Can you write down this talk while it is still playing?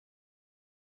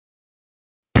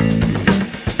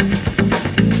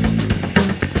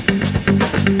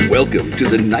Welcome to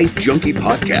the Knife Junkie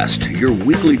podcast, your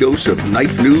weekly dose of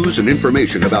knife news and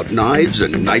information about knives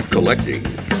and knife collecting.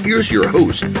 Here's your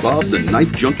host, Bob the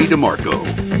Knife Junkie DeMarco.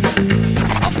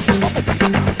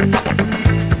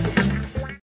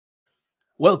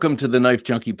 Welcome to the Knife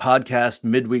Junkie podcast,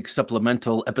 midweek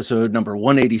supplemental episode number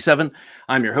 187.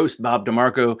 I'm your host, Bob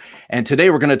DeMarco, and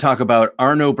today we're going to talk about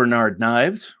Arnaud Bernard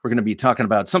knives. We're going to be talking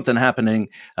about something happening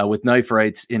with knife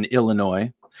rights in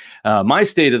Illinois. My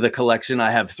state of the collection, I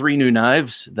have 3 new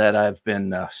knives that I've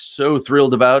been so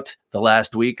thrilled about the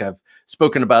last week. I've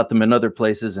spoken about them in other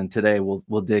places, and today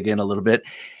we'll dig in a little bit.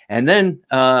 And then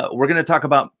we're going to talk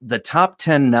about the top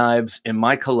 10 knives in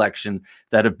my collection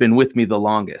that have been with me the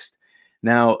longest.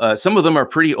 Now, some of them are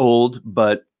pretty old,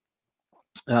 but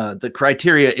the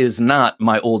criteria is not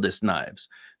my oldest knives,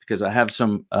 because I have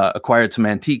some acquired some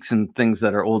antiques and things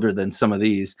that are older than some of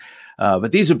these.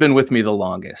 But these have been with me the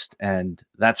longest, and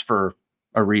that's for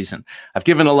a reason. I've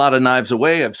given a lot of knives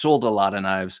away. I've sold a lot of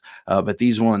knives, but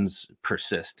these ones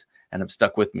persist and have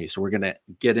stuck with me. So we're going to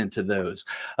get into those.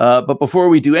 But before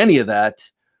we do any of that,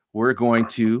 we're going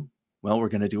to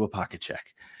do a pocket check.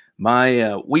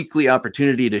 My weekly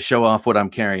opportunity to show off what I'm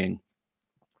carrying.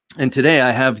 And today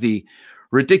I have the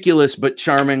ridiculous but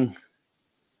charming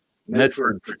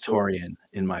Medford Praetorian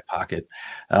in my pocket.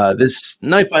 This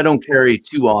knife I don't carry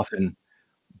too often,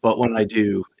 but when I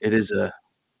do, it's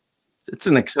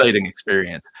an exciting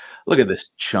experience. Look at this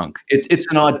chunk.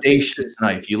 It's an audacious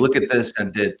knife. You look at this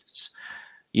and it's,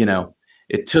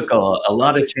 it took a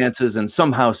lot of chances and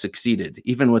somehow succeeded,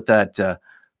 even with that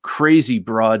crazy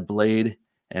broad blade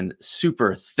and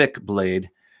super thick blade.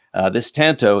 This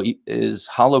Tanto is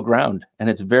hollow ground, and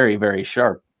it's very, very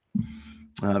sharp.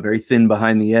 Very thin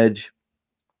behind the edge,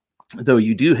 though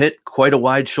you do hit quite a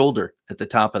wide shoulder at the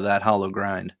top of that hollow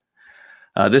grind.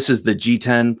 This is the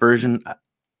G10 version,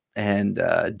 and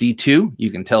D2, you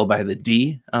can tell by the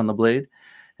D on the blade,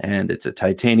 and it's a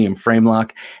titanium frame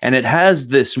lock, and it has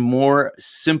this more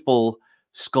simple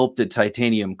sculpted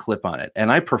titanium clip on it,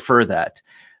 and I prefer that.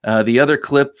 The other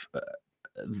clip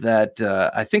that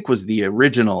I think was the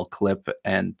original clip,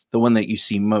 and the one that you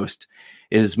see most,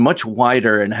 is much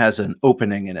wider and has an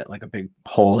opening in it, like a big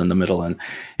hole in the middle. And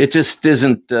it just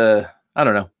isn't, I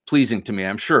don't know, pleasing to me.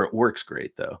 I'm sure it works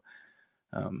great, though.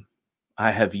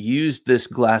 I have used this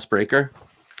glass breaker,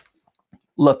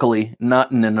 luckily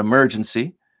not in an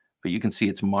emergency, but you can see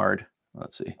it's marred.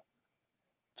 Let's see.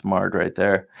 It's marred right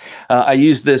there. I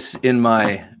used this in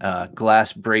my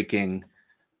glass breaking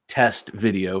test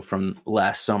video from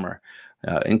last summer,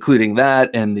 including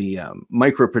that and the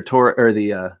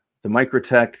the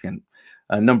Microtech and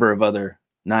a number of other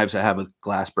knives I have with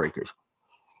glass breakers.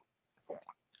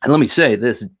 And let me say,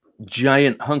 this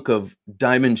giant hunk of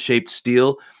diamond-shaped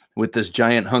steel with this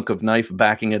giant hunk of knife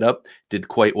backing it up did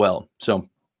quite well. So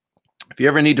if you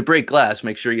ever need to break glass,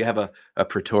 make sure you have a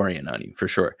Praetorian on you, for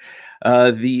sure.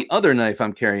 The other knife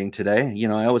I'm carrying today,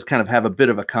 I always kind of have a bit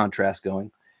of a contrast going,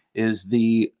 is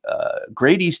the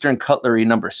Great Eastern Cutlery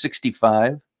number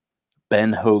 65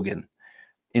 Ben Hogan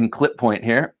in clip point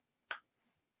here.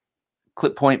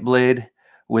 Clip point blade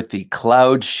with the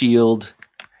cloud shield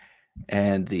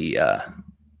and the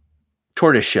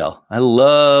tortoise shell. I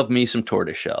love me some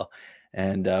tortoise shell.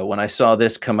 And when I saw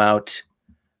this come out,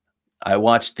 I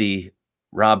watched the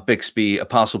Rob Bixby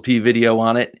Apostle P video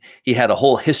on it. He had a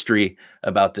whole history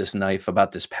about this knife,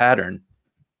 about this pattern.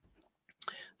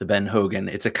 The Ben Hogan.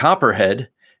 It's a copperhead.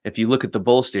 If you look at the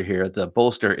bolster here, the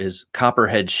bolster is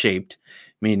copperhead shaped,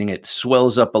 meaning it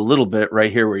swells up a little bit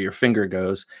right here where your finger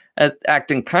goes,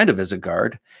 acting kind of as a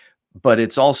guard, but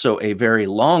it's also a very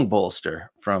long bolster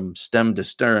from stem to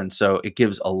stern, so it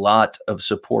gives a lot of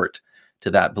support to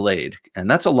that blade. And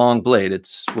that's a long blade.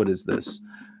 It's, what is this,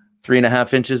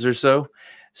 3.5 inches or so?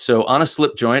 So on a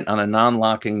slip joint, on a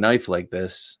non-locking knife like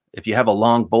this, if you have a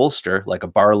long bolster, like a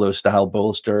Barlow style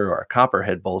bolster or a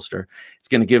copperhead bolster, it's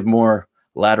going to give more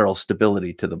lateral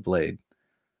stability to the blade.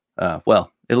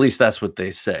 Well, at least that's what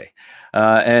they say.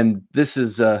 And this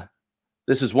is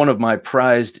one of my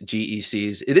prized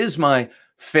GECs. It is my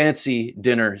fancy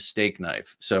dinner steak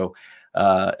knife. So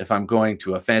if I'm going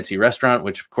to a fancy restaurant,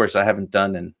 which of course I haven't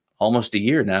done in almost a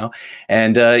year now,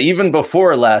 and even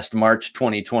before last March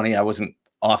 2020, I wasn't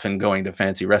often going to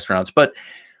fancy restaurants, but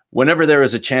whenever there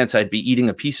was a chance I'd be eating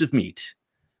a piece of meat,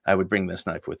 I would bring this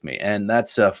knife with me. And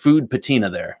that's food patina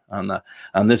there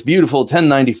on this beautiful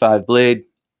 1095 blade.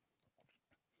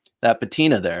 That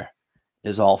patina there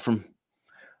is all from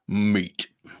meat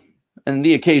and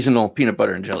the occasional peanut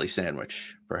butter and jelly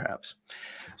sandwich, perhaps.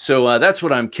 So that's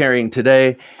what I'm carrying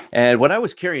today. And what I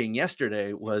was carrying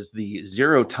yesterday was the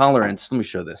zero tolerance. Let me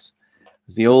show this.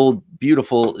 It's the old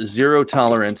beautiful zero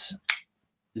tolerance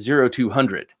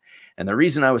 0200. And the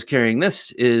reason I was carrying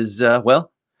this is,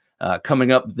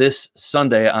 coming up this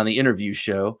Sunday on the interview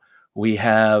show, we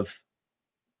have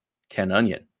Ken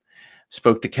Onion.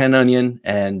 Spoke to Ken Onion,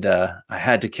 and I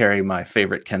had to carry my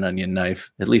favorite Ken Onion knife,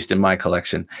 at least in my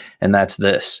collection, and that's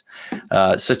this.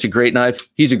 Such a great knife.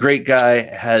 He's a great guy,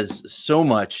 has so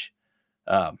much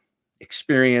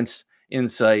experience,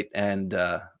 insight, and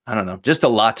I don't know, just a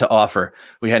lot to offer.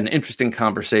 We had an interesting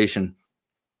conversation,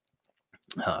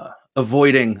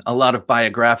 avoiding a lot of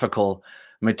biographical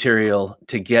material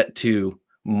to get to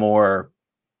more,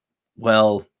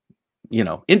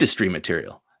 industry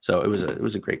material. So it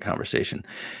was a great conversation.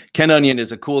 Ken Onion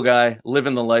is a cool guy,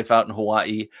 living the life out in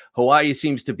Hawaii. Hawaii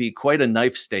seems to be quite a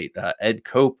knife state. Ed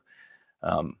Cope,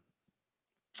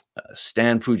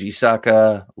 Stan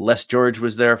Fujisaka, Les George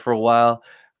was there for a while.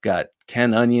 Got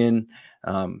Ken Onion.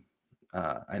 I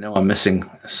know I'm missing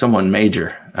someone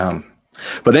major.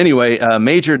 But anyway,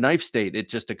 major knife state, it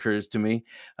just occurs to me,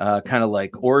 kind of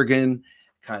like Oregon,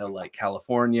 kind of like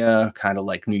California, kind of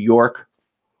like New York.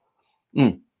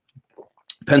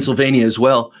 Pennsylvania as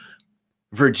well.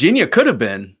 Virginia could have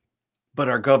been, but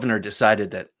our governor decided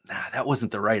that that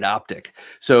wasn't the right optic.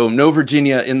 So no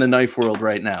Virginia in the knife world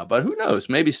right now, but who knows?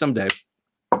 Maybe someday,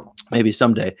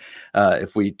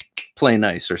 if we play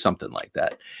nice or something like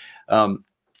that.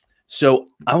 So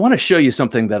I want to show you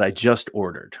something that I just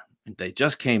ordered. They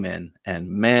just came in, and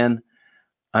man,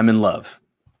 I'm in love.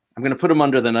 I'm going to put them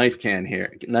under the knife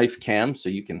cam, so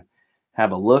you can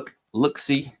have a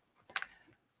look-see.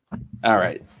 All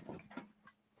right.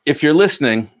 If you're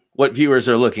listening, what viewers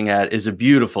are looking at is a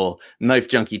beautiful Knife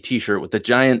Junkie t-shirt with the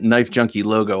giant Knife Junkie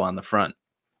logo on the front.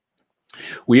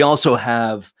 We also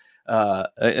have,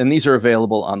 and these are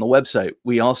available on the website.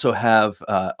 We also have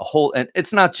a whole, and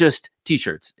it's not just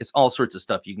t-shirts. It's all sorts of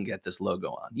stuff you can get this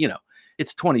logo on.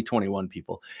 It's 2021,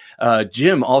 people.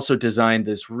 Jim also designed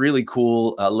this really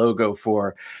cool logo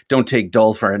for Don't Take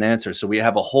Dull for an Answer. So we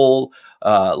have a whole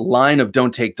line of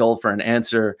Don't Take Dull for an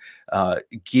Answer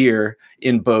gear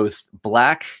in both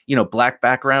black, black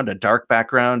background, a dark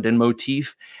background and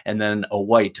motif, and then a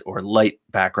white or light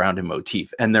background and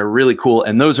motif. And they're really cool.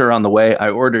 And those are on the way.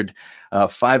 I ordered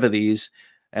 5 of these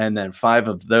and then 5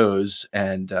 of those.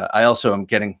 And I also am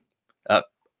getting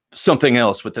something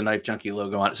else with the Knife Junkie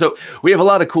logo on it. So we have a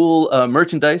lot of cool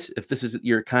merchandise. If this is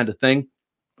your kind of thing,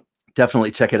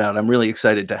 definitely check it out. I'm really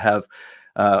excited to have,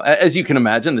 as you can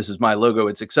imagine, this is my logo.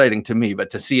 It's exciting to me, but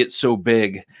to see it so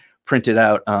big printed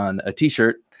out on a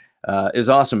t-shirt is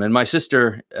awesome. And my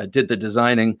sister did the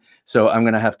designing, so I'm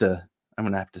going to have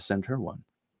to send her one.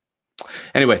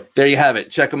 Anyway, there you have it.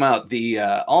 Check them out.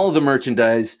 All of the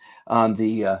merchandise on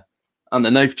the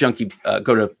Knife Junkie,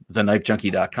 go to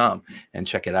TheKnifeJunkie.com and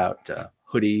check it out.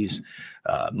 Hoodies,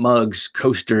 mugs,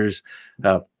 coasters,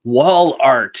 wall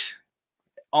art,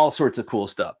 all sorts of cool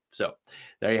stuff. So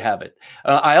there you have it.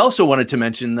 I also wanted to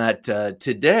mention that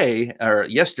today or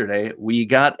yesterday, we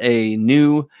got a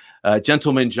new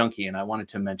gentleman junkie, and I wanted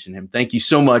to mention him. Thank you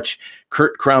so much,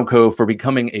 Kurt Crownco, for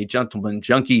becoming a gentleman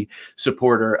junkie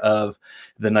supporter of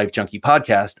the Knife Junkie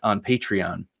podcast on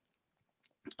Patreon.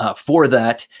 For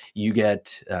that, you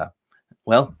get,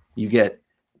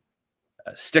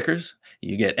 stickers,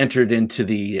 you get entered into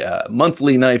the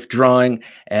monthly knife drawing,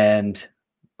 and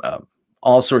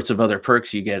all sorts of other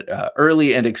perks. You get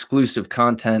early and exclusive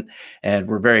content, and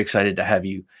we're very excited to have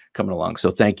you coming along.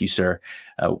 So thank you, sir.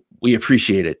 We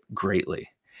appreciate it greatly.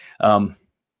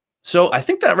 So I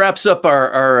think that wraps up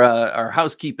our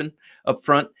housekeeping up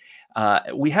front.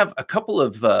 We have a couple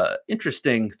of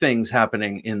interesting things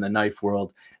happening in the knife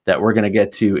world that we're going to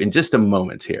get to in just a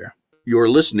moment here. You're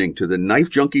listening to the Knife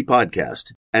Junkie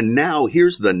podcast. And now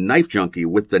here's the Knife Junkie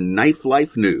with the Knife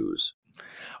Life News.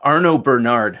 Arno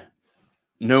Bernard,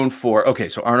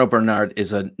 so Arno Bernard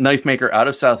is a knife maker out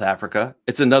of South Africa.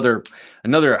 It's another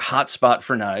hot spot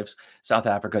for knives, South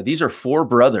Africa. These are 4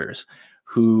 brothers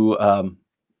who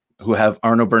have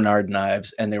Arno Bernard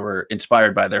knives, and they were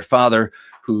inspired by their father,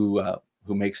 who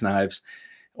makes knives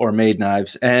or made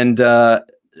knives, and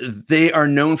they are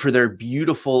known for their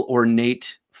beautiful,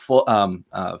 ornate,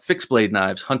 fixed blade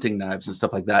knives, hunting knives, and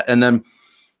stuff like that. And then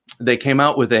they came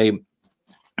out with a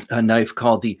knife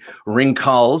called the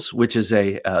Ringkals, which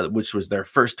was their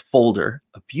first folder,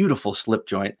 a beautiful slip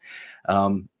joint.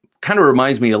 Kind of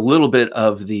reminds me a little bit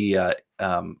of the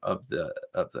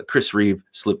Chris Reeve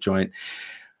slip joint,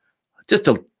 just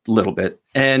a little bit.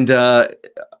 And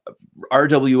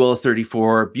RWL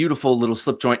 34, beautiful little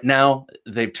slip joint. Now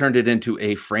they've turned it into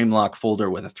a frame lock folder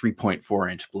with a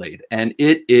 3.4-inch blade, and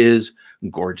it is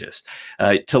gorgeous.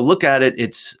 To look at it,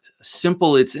 it's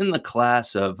simple. It's in the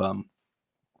class of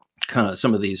kind of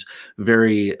some of these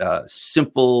very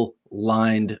simple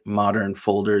lined modern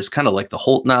folders, kind of like the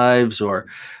Holt knives, or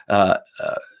I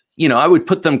would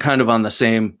put them kind of on the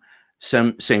same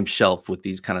shelf with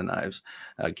these kind of knives.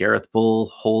 Gareth Bull,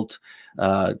 Holt,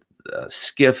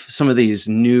 Skiff, some of these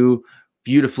new,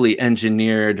 beautifully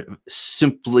engineered,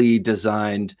 simply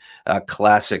designed,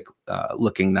 classic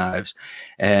looking knives.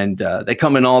 And they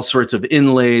come in all sorts of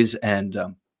inlays.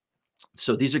 And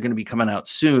so these are going to be coming out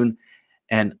soon.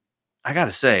 And I got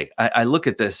to say, I look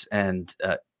at this, and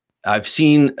I've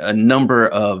seen a number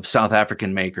of South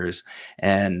African makers,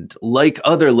 and like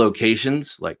other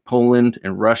locations like Poland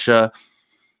and Russia,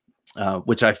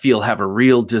 which I feel have a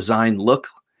real design look,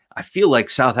 I feel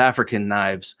like South African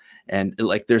knives, and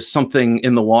like there's something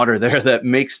in the water there that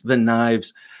makes the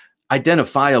knives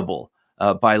identifiable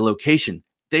by location.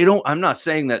 I'm not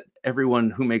saying that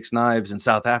everyone who makes knives in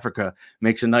South Africa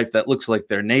makes a knife that looks like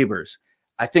their neighbors.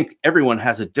 I think everyone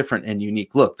has a different and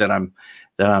unique look that I'm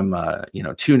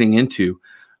tuning into,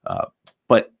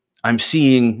 but I'm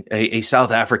seeing a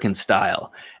South African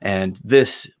style, and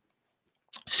this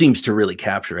seems to really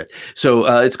capture it.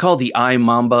 So it's called the Eye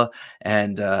Mamba,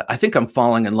 and I think I'm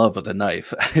falling in love with the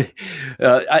knife.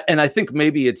 And I think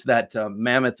maybe it's that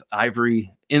mammoth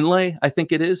ivory inlay, I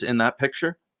think it is, in that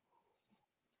picture.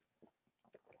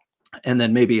 And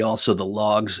then maybe also the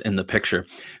logs in the picture,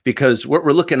 because what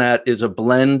we're looking at is a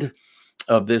blend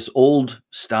of this old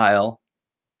style,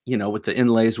 with the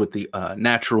inlays, with the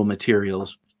natural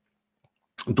materials,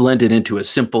 blended into a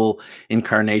simple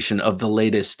incarnation of the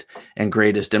latest and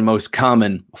greatest and most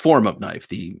common form of knife,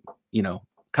 the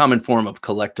common form of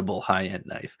collectible high-end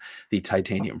knife, the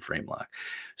titanium frame lock.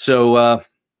 So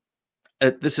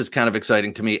this is kind of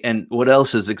exciting to me. And what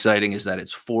else is exciting is that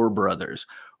it's 4 brothers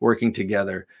working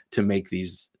together to make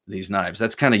these knives.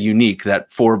 That's kind of unique, that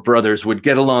 4 brothers would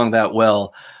get along that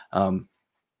well,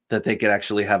 that they could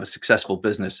actually have a successful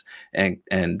business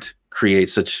and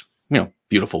create such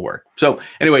beautiful work. So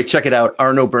anyway, check it out,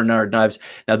 Arno Bernard Knives.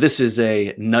 Now, this is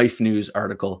a Knife News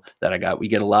article that I got. We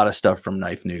get a lot of stuff from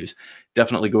Knife News.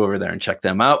 Definitely go over there and check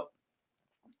them out.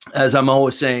 As I'm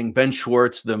always saying, Ben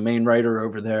Schwartz, the main writer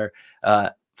over there,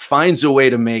 finds a way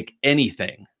to make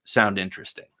anything sound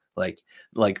interesting. Like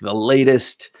the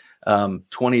latest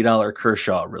 $20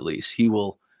 Kershaw release, he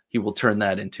will turn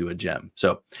that into a gem.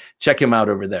 So check him out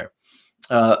over there.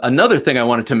 Another thing I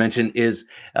wanted to mention is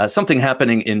something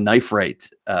happening in Knife Right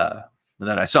that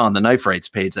I saw on the Knife Rights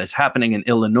page that's happening in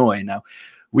Illinois. Now,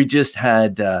 we just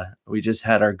had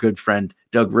our good friend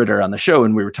Doug Ritter on the show,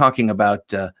 and we were talking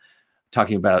about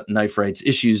knife rights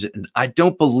issues. And I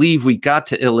don't believe we got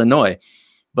to Illinois,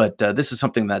 but this is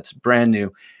something that's brand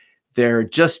new. They're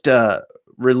just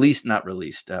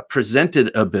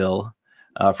presented a bill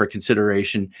for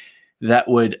consideration that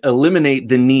would eliminate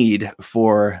the need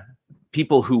for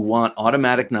people who want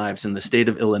automatic knives in the state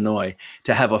of Illinois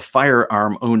to have a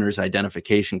firearm owner's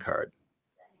identification card.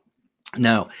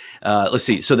 Now, let's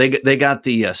see. So they got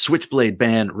the switchblade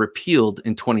ban repealed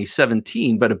in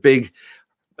 2017, but a big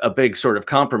sort of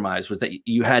compromise was that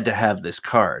you had to have this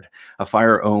card, a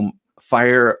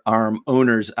firearm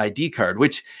owner's ID card,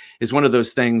 which is one of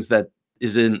those things that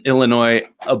is in Illinois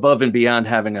above and beyond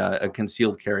having a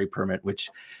concealed carry permit, which,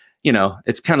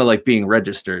 it's kind of like being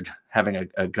registered, having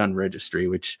a gun registry,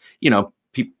 which,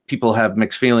 people have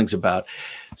mixed feelings about.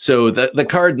 So the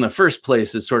card in the first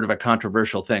place is sort of a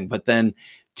controversial thing, but then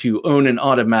to own an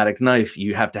automatic knife,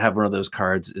 you have to have one of those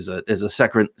cards is a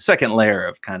second layer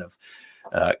of kind of,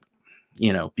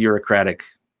 bureaucratic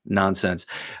nonsense.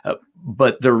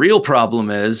 But the real problem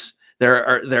is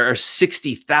there are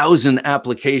 60,000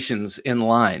 applications in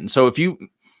line. So if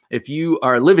you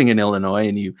are living in Illinois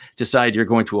and you decide you're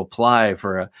going to apply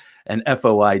for an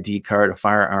FOID card, a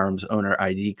firearms owner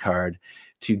ID card,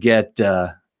 to get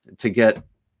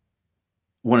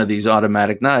one of these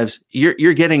automatic knives,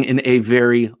 you're getting in a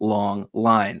very long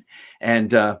line.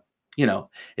 And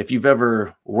if you've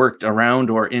ever worked around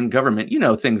or in government,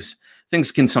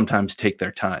 things can sometimes take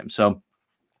their time. So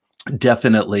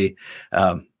definitely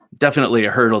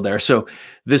a hurdle there. So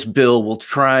this bill will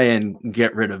try and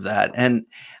get rid of that. And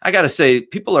I got to say,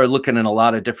 people are looking in a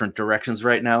lot of different directions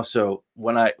right now. So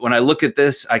when I look at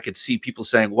this, I could see people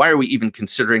saying, why are we even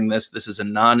considering this? This is a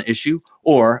non-issue.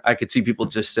 Or I could see people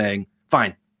just saying,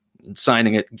 fine,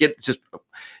 signing it, get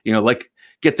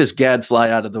this gadfly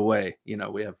out of the way.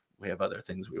 We have other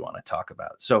things we want to talk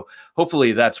about. So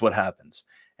hopefully that's what happens.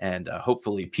 And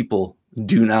hopefully people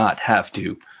do not have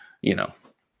to,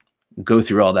 go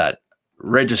through all that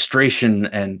registration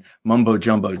and mumbo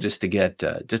jumbo just to get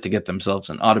themselves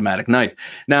an automatic knife.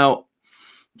 Now,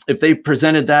 If they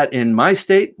presented that in my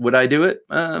state, would I do it?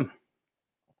 I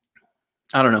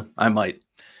don't know. I might.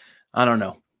 I don't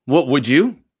know. What would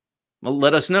you? Well,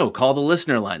 let us know. Call the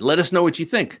listener line. Let us know what you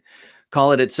think.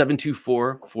 Call it at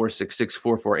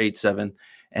 724-466-4487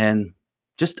 and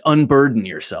just unburden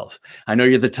yourself. I know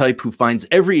you're the type who finds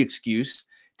every excuse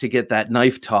to get that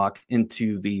knife talk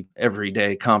into the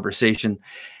everyday conversation.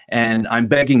 And I'm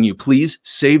begging you, please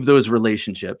save those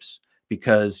relationships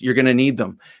because you're going to need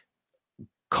them.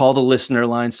 Call the listener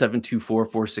line,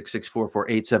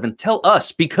 724-466-4487. Tell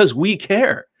us, because we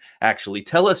care. Actually,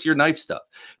 tell us your knife stuff.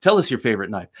 Tell us your favorite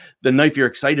knife, the knife you're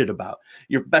excited about,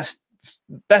 your best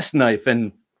knife,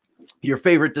 and your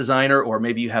favorite designer, or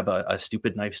maybe you have a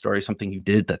stupid knife story, something you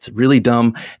did that's really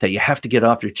dumb that you have to get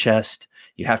off your chest.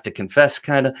 You have to confess,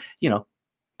 kind of,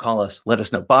 call us, let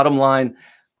us know. Bottom line,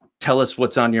 tell us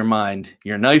what's on your mind,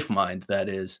 your knife mind, that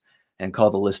is, and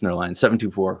call the listener line,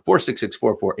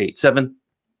 724-466-4487,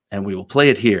 and we will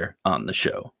play it here on the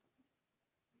show.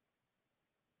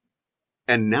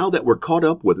 And now that we're caught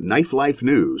up with Knife Life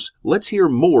news, let's hear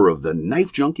more of the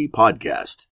Knife Junkie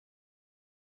podcast.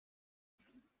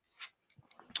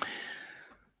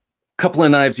 Couple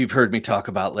of knives you've heard me talk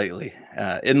about lately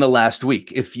in the last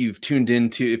week. If you tuned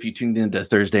into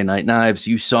Thursday Night Knives,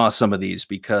 you saw some of these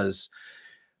because,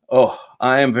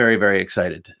 I am very, very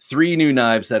excited. 3 new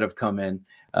knives that have come in.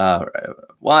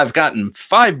 I've gotten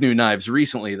 5 new knives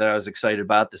recently that I was excited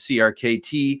about. The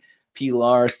CRKT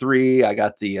Pilar 3. I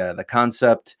got the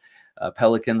Concept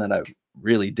Pelican that I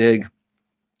really dig.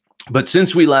 But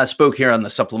since we last spoke here on the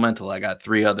supplemental, I got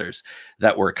 3 others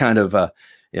that were kind of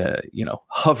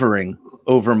hovering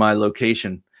over my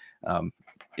location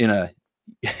in a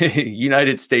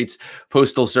United States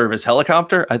Postal Service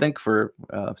helicopter, I think, for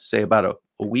say about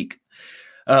a week.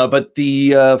 But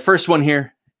the first one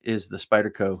here is the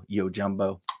Spyderco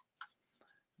Yojumbo.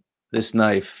 This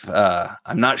knife,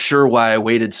 I'm not sure why I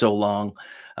waited so long.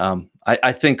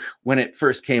 I think when it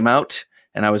first came out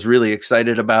and I was really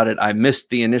excited about it, I missed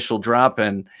the initial drop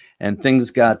and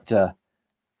things got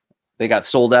they got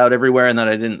sold out everywhere, and then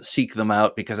I didn't seek them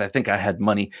out because I think I had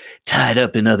money tied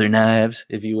up in other knives,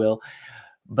 if you will.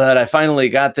 But I finally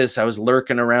got this. I was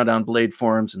lurking around on blade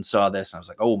forums and saw this. And I was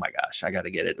like, oh my gosh, I got to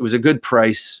get it. It was a good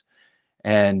price,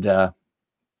 and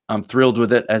I'm thrilled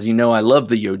with it. As you know, I love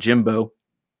the Yojimbo,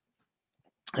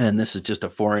 and this is just a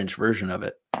 4-inch version of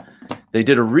it. They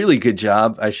did a really good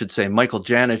job. I should say Michael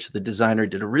Janich, the designer,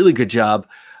 did a really good job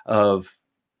of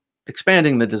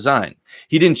expanding the design.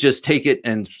 He didn't just take it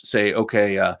and say,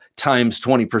 okay, times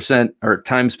 20% or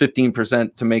times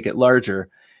 15% to make it larger.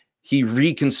 He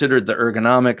reconsidered the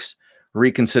ergonomics,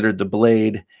 reconsidered the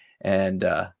blade, and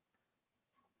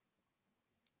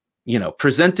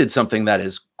presented something that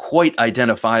is quite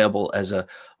identifiable as a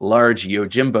large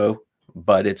Yojimbo,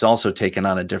 but it's also taken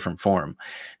on a different form.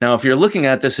 Now, if you're looking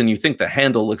at this and you think the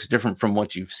handle looks different from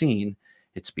what you've seen,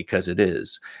 it's because it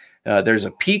is. There's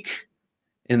a peak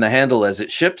in the handle as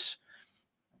it ships,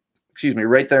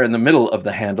 right there in the middle of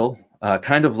the handle,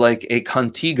 kind of like a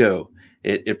Contigo.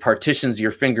 It partitions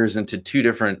your fingers into 2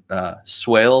 different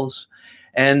swales.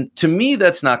 And to me,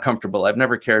 that's not comfortable. I've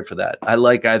never cared for that. I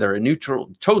like either a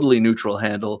totally neutral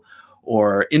handle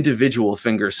or individual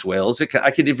finger swales.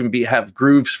 I could even have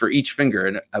grooves for each finger,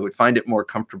 and I would find it more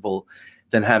comfortable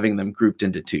than having them grouped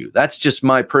into 2. That's just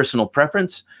my personal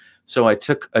preference. So I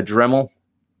took a Dremel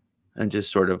and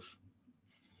just sort of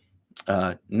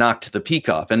knocked the peak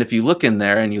off. And if you look in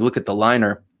there and you look at the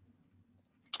liner,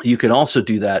 you can also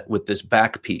do that with this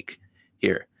back peak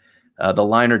here. The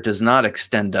liner does not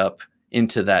extend up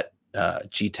into that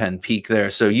G10 peak there.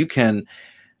 So you can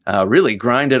really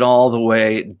grind it all the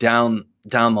way down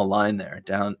the line there.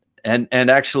 And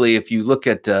actually, if you look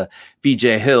at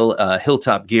BJ Hill,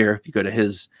 Hilltop Gear, if you go to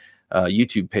his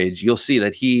YouTube page, you'll see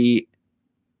that he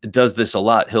does this a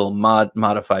lot. He'll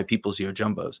modify people's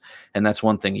Yojumbos, and that's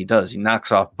one thing he does. He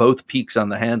knocks off both peaks on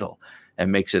the handle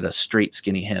and makes it a straight,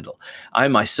 skinny handle. I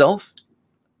myself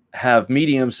have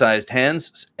medium-sized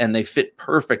hands, and they fit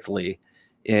perfectly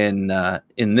in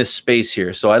this space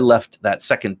here. So I left that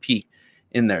second peak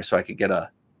in there so I could get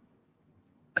a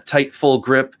tight, full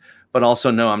grip, but also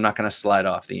know I'm not going to slide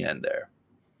off the end there.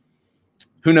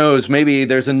 Who knows? Maybe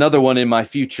there's another one in my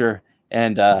future,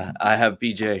 and I have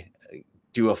BJ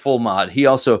do a full mod. He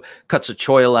also cuts a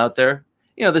choil out there.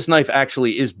 This knife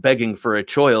actually is begging for a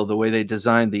choil the way they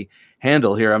designed the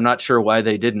handle here. I'm not sure why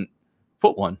they didn't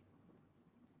put one.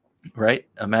 Right?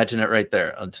 Imagine it right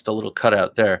there. Just a little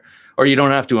cutout there. Or you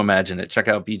don't have to imagine it. Check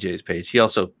out BJ's page. He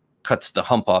also cuts the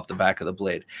hump off the back of the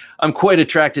blade. I'm quite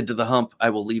attracted to the hump. I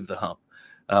will leave the hump.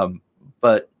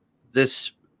 But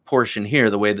this portion here,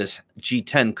 the way this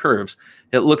G10 curves,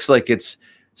 it looks like it's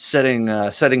setting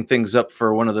things up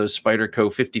for one of those Spyderco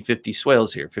 50-50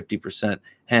 swales here, 50%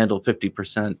 handle,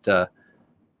 50%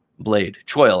 blade.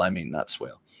 Choil, I mean, not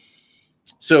swale.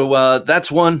 So that's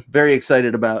one very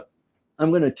excited about.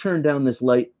 I'm going to turn down this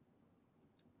light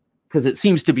because it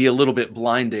seems to be a little bit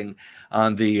blinding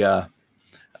on the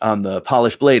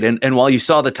polished blade. And while you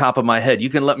saw the top of my head, you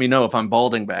can let me know if I'm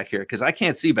balding back here, because I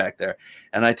can't see back there.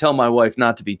 And I tell my wife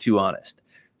not to be too honest.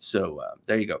 So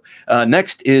there you go.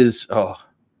 Next is, oh,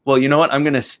 well, you know what? I'm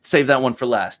going to save that one for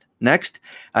last. Next,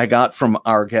 I got from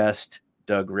our guest,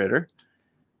 Doug Ritter.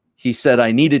 He said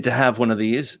I needed to have one of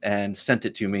these and sent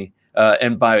it to me.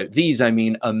 And by these, I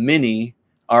mean a mini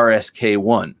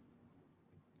RSK-1.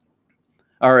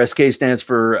 RSK stands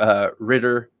for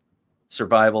Ritter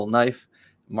Survival Knife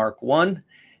Mark I.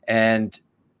 And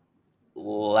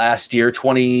last year,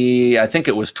 I think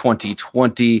it was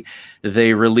 2020,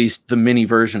 they released the mini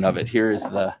version of it. Here's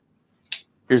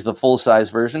the full-size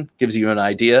version. Gives you an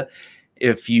idea.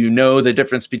 If you know the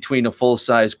difference between a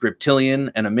full-size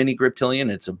griptilian and a mini griptilian,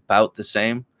 it's about the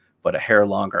same, but a hair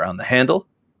longer on the handle,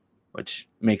 which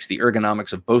makes the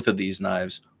ergonomics of both of these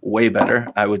knives way better,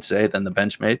 I would say, than the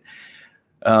Benchmade.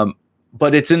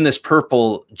 But it's in this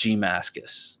purple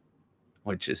G-Mascus,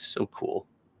 which is so cool.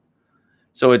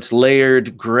 So it's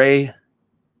layered gray,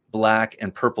 black,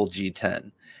 and purple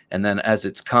G10. And then as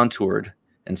it's contoured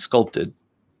and sculpted,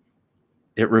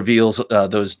 it reveals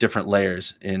those different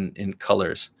layers in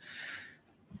colors.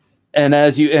 And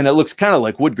it looks kind of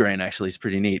like wood grain, actually. It's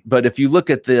pretty neat. But if you look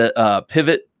at the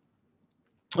pivot,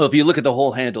 well, if you look at the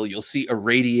whole handle, you'll see a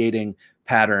radiating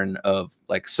pattern of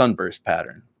like sunburst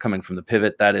pattern coming from the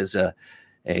pivot. That is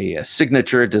a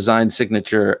signature, design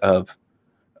signature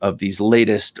of these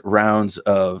latest rounds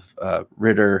of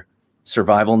Ritter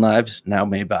survival knives, now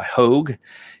made by Hogue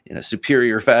in a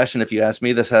superior fashion, if you ask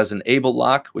me. This has an Able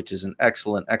lock, which is an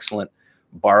excellent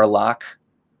bar lock,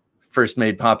 first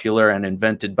made popular and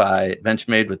invented by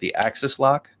Benchmade with the Axis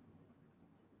lock.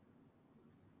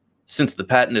 Since the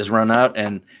patent has run out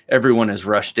and everyone has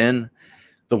rushed in,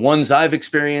 the ones I've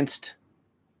experienced,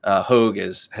 Hogue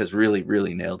has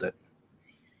really nailed it.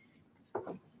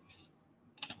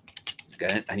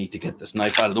 Okay, I need to get this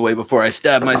knife out of the way before I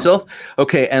stab myself.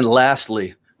 Okay, and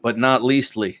lastly, but not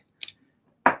leastly,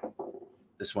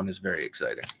 this one is very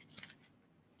exciting.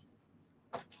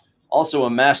 Also a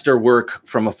masterwork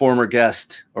from a former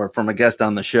guest, or from a guest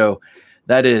on the show.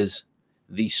 That is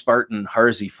the Spartan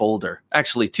Harsey folder.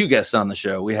 Actually, two guests on the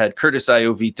show. We had Curtis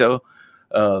Iovito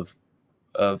of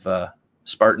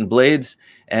Spartan Blades,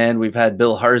 and we've had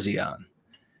Bill Harsey on.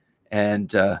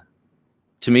 And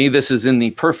to me, this is in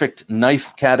the perfect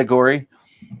knife category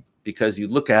because you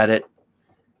look at it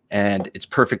and it's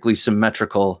perfectly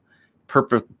symmetrical,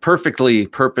 perfectly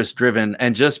purpose-driven,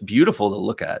 and just beautiful to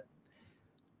look at.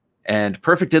 And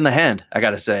perfect in the hand, I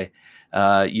got to say.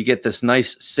 You get this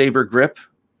nice saber grip.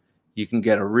 You can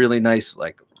get a really nice,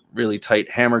 like really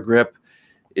tight hammer grip.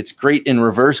 It's great in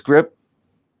reverse grip.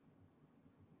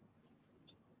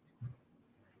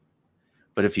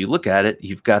 But if you look at it,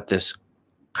 you've got this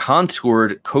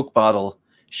contoured Coke bottle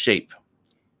shape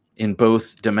in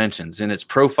both dimensions. In its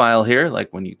profile here,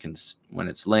 like when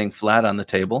it's laying flat on the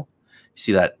table, you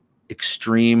see that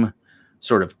extreme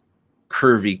sort of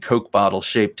curvy Coke bottle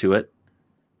shape to it.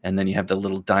 And then you have the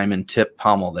little diamond tip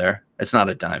pommel there. It's not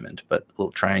a diamond, but a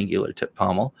little triangular tip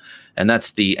pommel. And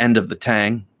that's the end of the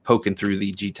tang poking through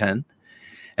the G10.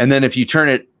 And then if you turn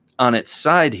it on its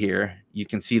side here, you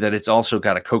can see that it's also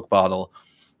got a Coke bottle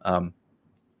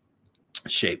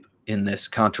shape in this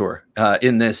contour,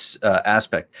 in this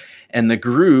aspect. And the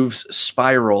grooves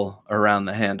spiral around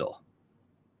the handle,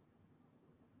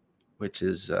 which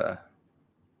is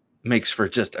makes for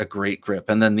just a great grip.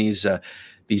 And then these 5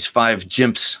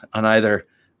 jimps on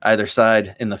either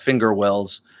side in the finger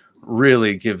wells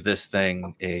really give this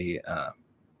thing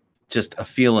just a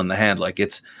feel in the hand, like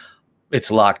it's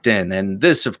locked in. And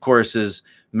this, of course, is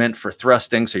meant for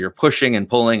thrusting, so you're pushing and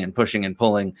pulling and pushing and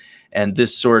pulling, and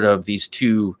this sort of these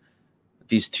two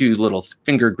little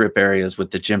finger grip areas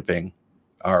with the jimping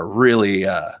are really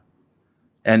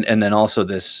and then also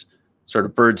this sort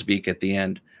of bird's beak at the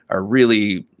end are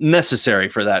really necessary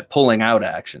for that pulling out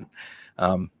action.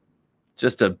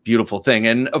 Just a beautiful thing.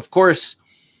 And of course,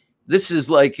 this is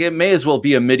like, it may as well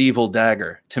be a medieval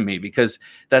dagger to me, because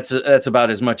that's about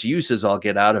as much use as I'll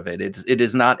get out of it. It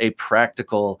is not a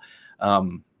practical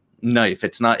knife.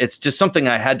 It's just something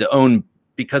I had to own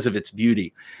because of its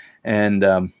beauty.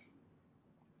 And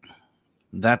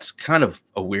that's kind of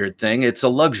a weird thing. It's a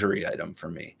luxury item for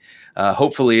me.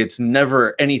 Hopefully it's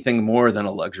never anything more than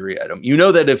a luxury item. You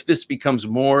know that if this becomes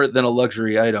more than a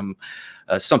luxury item,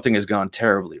 something has gone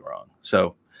terribly wrong.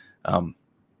 So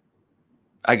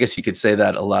I guess you could say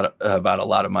that about a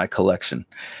lot of my collection.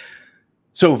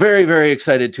 So very, very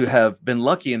excited to have been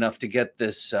lucky enough to get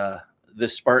this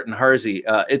this Spartan Harsey.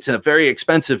 It's a very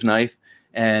expensive knife,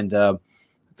 and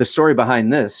the story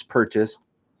behind this purchase,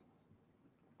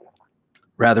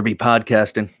 rather be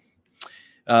podcasting.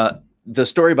 The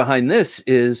story behind this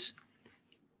is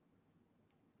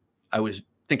I was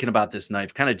thinking about this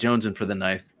knife, kind of jonesing for the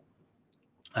knife.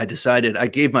 I decided, I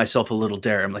gave myself a little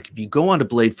dare. I'm like, if you go onto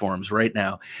Blade Forums right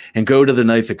now and go to the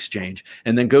Knife Exchange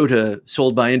and then go to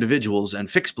Sold by Individuals and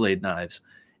Fixed Blade Knives,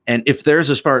 and if there's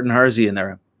a Spartan Harsey in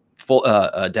there, full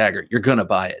dagger, you're going to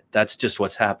buy it. That's just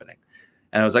what's happening.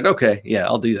 And I was like, okay, yeah,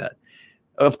 I'll do that.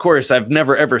 Of course, I've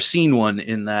never, ever seen one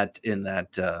in that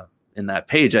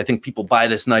page. I think people buy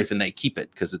this knife and they keep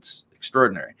it because it's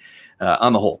extraordinary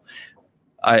on the whole.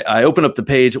 I open up the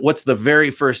page. What's the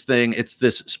very first thing? It's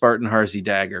this Spartan Harsey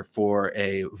Dagger for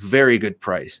a very good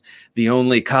price. The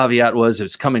only caveat was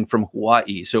it's coming from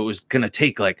Hawaii, so it was going to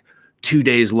take like 2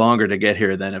 days longer to get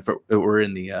here than if it were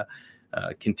in the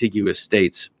contiguous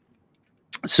states.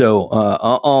 So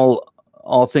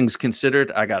all things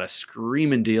considered, I got a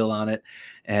screaming deal on it,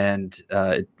 and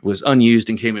it was unused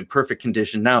and came in perfect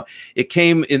condition. Now, it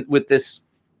came in with this,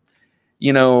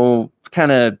 you know,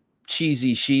 kind of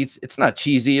cheesy sheath. It's not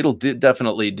cheesy. It'll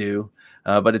definitely do,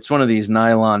 but it's one of these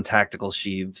nylon tactical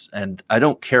sheaths, and I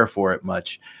don't care for it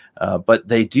much. But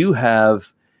they do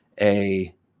have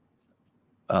a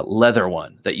leather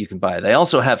one that you can buy. They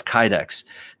also have Kydex.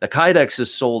 The Kydex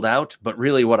is sold out, but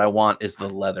really what I want is the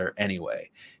leather anyway.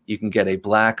 You can get a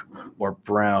black or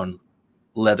brown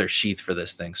leather sheath for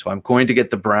this thing. So I'm going to get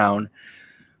the brown.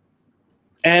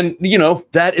 And, you know,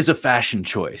 that is a fashion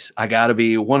choice. I got to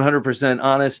be 100%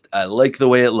 honest. I like the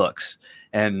way it looks,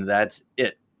 and that's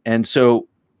it. And so,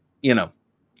 you know,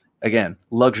 again,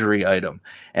 luxury item.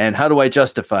 And how do I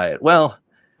justify it? Well,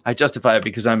 I justify it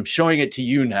because I'm showing it to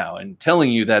you now and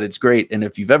telling you that it's great. And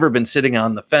if you've ever been sitting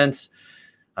on the fence,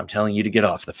 I'm telling you to get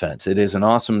off the fence. It is an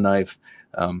awesome knife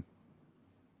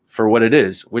for what it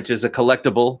is, which is a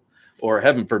collectible, or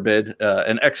heaven forbid,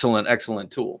 an excellent,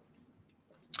 excellent tool.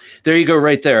 There you go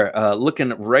right there.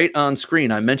 Looking right on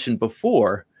screen, I mentioned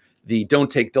before the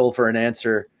Don't Take Dull for an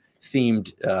Answer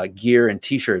themed gear and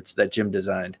t-shirts that Jim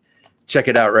designed. Check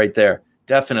it out right there.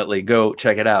 Definitely go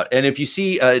check it out. And if you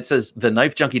see, it says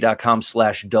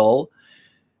theknifejunkie.com/dull.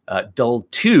 Dull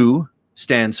 2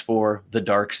 stands for the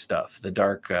dark stuff, the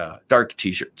dark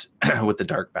t-shirts with the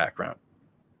dark background.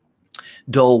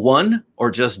 Dull 1,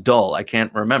 or just dull, I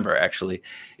can't remember actually,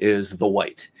 is the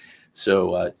white.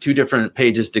 So 2 different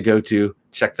pages to go to.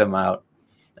 Check them out.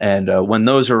 And when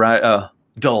those arrive,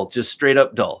 dull, just straight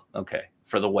up dull. Okay,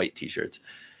 for the white t-shirts.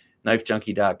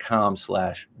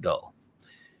 knifejunkie.com/dull.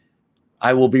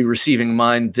 I will be receiving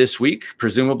mine this week,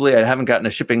 presumably. I haven't gotten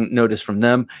a shipping notice from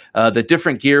them. The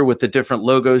different gear with the different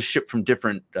logos ship from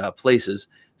different places,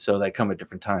 so they come at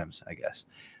different times, I guess.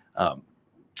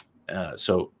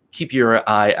 So keep your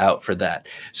eye out for that.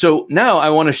 So now I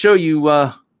want to show you.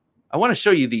 I want to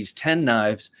show you these 10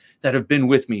 knives that have been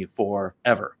with me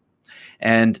forever.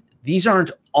 And these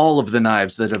aren't all of the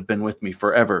knives that have been with me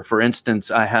forever. For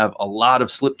instance, I have a lot of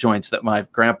slip joints that my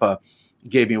grandpa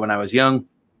gave me when I was young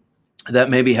that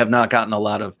maybe have not gotten a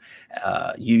lot of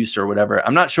use or whatever.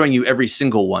 I'm not showing you every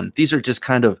single one. These are just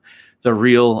kind of the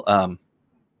real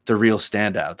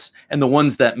standouts and the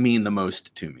ones that mean the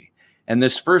most to me. And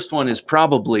this first one is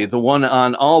probably the one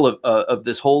on all of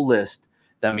this whole list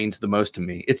that means the most to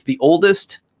me. It's the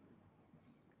oldest,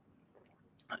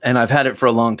 and I've had it for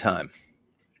a long time.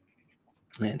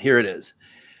 And here it is.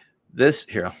 This,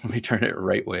 here, let me turn it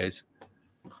right ways,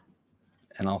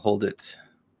 and I'll hold it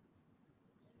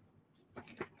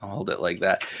like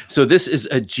that. So this is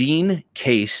a Gene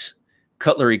Case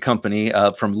Cutlery Company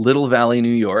from Little Valley, New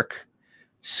York.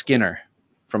 Skinner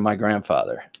from my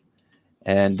grandfather.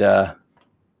 And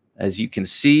as you can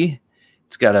see,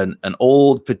 it's got an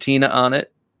old patina on it,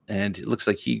 and it looks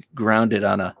like he ground it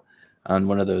on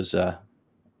one of those on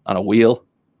a wheel,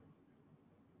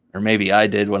 or maybe I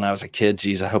did when I was a kid.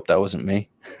 Geez, I hope that wasn't me.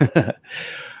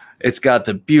 It's got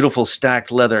the beautiful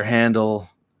stacked leather handle,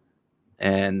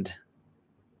 and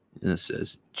this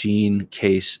says Gene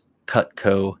Case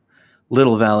Cutco,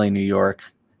 Little Valley, New York.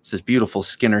 It's this beautiful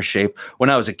Skinner shape. When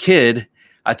I was a kid,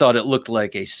 I thought it looked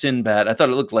like a Sinbad. I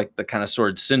thought it looked like the kind of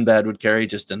sword Sinbad would carry,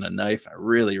 just in a knife. I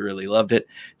really, really loved it.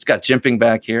 It's got jimping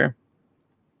back here.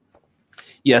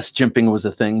 Yes, jimping was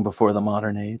a thing before the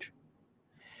modern age.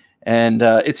 and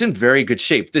it's in very good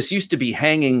shape. This used to be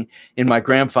hanging in my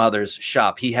grandfather's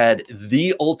shop. He had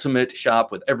the ultimate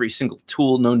shop with every single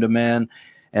tool known to man,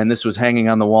 and this was hanging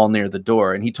on the wall near the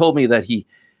door. And he told me that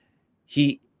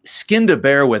he skinned a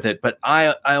bear with it, but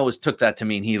I always took that to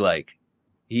mean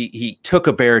he took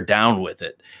a bear down with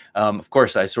it. Of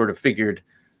course, I sort of figured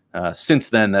since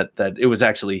then that it was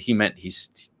actually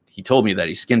he told me that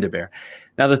he skinned a bear.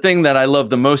 Now, the thing that I love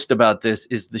the most about this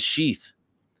is the sheath.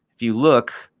 If you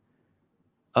look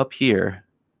up here,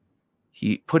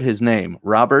 he put his name,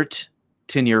 Robert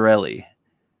Tignerelli.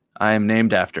 I am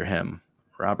named after him,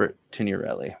 Robert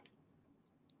Tignerelli.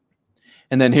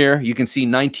 And then here you can see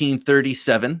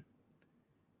 1937.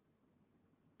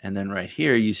 And then right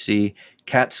here you see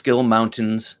Catskill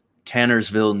Mountains,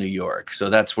 Tannersville, New York. So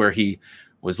that's where he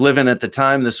was living at the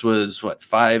time. This was, what,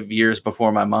 5 years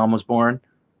before my mom was born.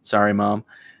 Sorry, Mom,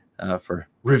 for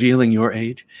revealing your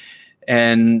age.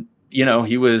 And, you know,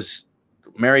 he was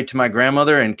married to my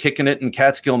grandmother and kicking it in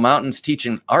Catskill Mountains,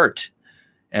 teaching art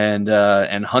and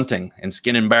hunting and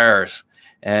skinning bears.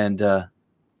 And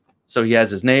so he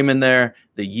has his name in there,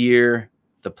 the year,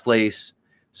 the place.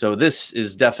 So this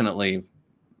is definitely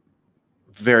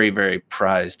very, very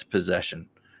prized possession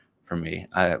for me.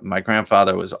 My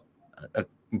grandfather was,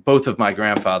 both of my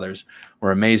grandfathers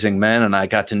were amazing men, and I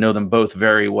got to know them both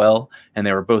very well, and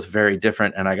they were both very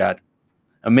different, and I got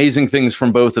amazing things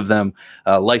from both of them,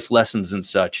 life lessons and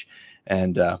such.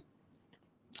 And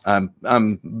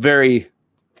I'm very,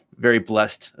 very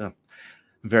blessed,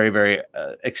 very, very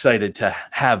excited to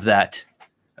have that,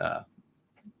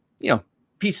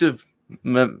 piece of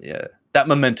that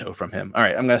memento from him. All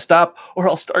right, I'm going to stop or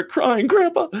I'll start crying,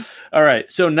 Grandpa. All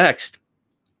right, so next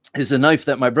is a knife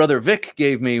that my brother Vic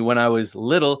gave me when I was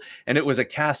little, and it was a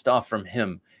cast off from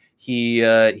him. He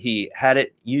had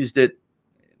it, used it,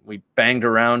 we banged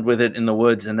around with it in the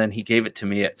woods, and then he gave it to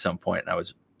me at some point, and I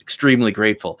was extremely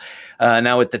grateful.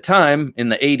 Now, at the time, in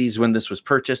the 80s when this was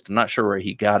purchased, I'm not sure where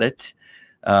he got it.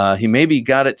 He maybe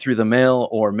got it through the mail,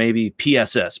 or maybe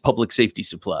PSS, Public Safety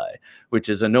Supply, which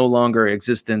is a no longer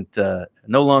extant,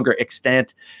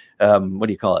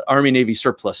 Army Navy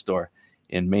surplus store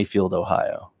in Mayfield,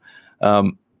 Ohio.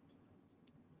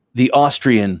 The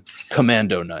Austrian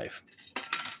commando knife.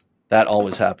 That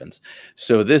always happens.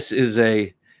 So this is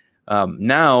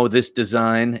now this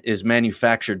design is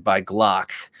manufactured by Glock,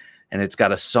 and it's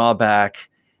got a sawback,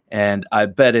 and I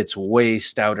bet it's way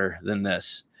stouter than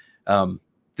this.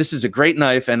 This is a great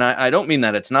knife, and I don't mean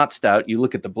that it's not stout. You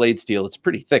look at the blade steel; it's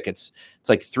pretty thick. It's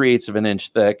like 3/8 of an inch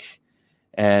thick,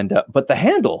 and but the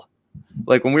handle,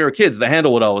 like when we were kids, the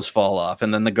handle would always fall off,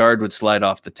 and then the guard would slide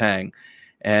off the tang,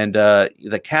 and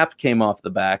the cap came off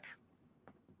the back,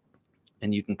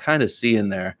 and you can kind of see in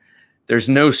there. There's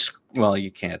no, well,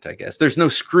 you can't, I guess. There's no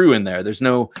screw in there. There's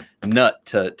no nut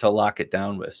to lock it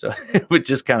down with, so it would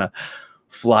just kind of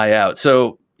fly out.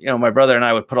 So, you know, my brother and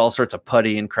I would put all sorts of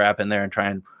putty and crap in there and try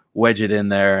and wedge it in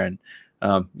there. And,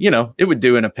 it would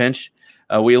do in a pinch.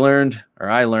 I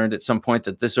learned at some point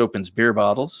that this opens beer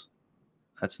bottles.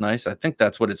 That's nice. I think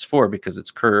that's what it's for because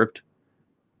it's curved.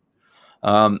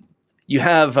 You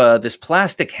have this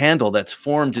plastic handle that's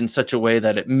formed in such a way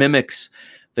that it mimics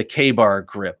the K-bar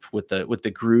grip with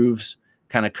the grooves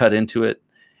kind of cut into it.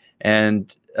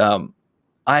 And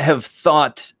I have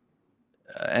thought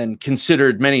and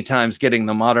considered many times getting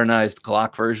the modernized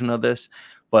Glock version of this,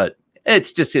 but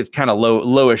it's kind of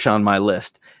lowish on my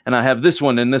list. And I have this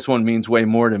one, and this one means way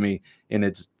more to me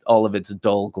in all of its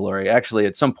dull glory. Actually,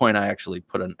 at some point, I actually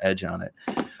put an edge on it.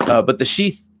 But the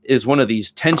sheath is one of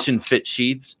these tension fit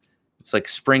sheaths. It's like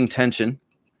spring tension.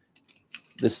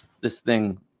 This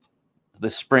thing,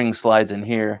 the spring slides in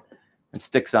here and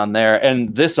sticks on there.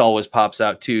 And this always pops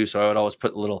out too. So I would always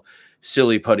put a little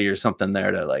silly putty or something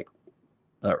there to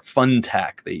or fun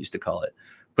tack, they used to call it.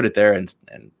 Put it there and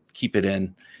keep it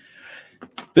in.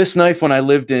 This knife, when I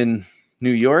lived in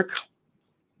New York,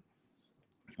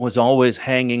 was always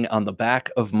hanging on the back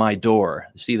of my door.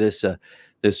 See this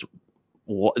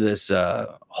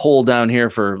hole down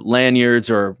here for lanyards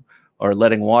or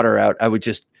letting water out. I would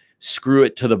just screw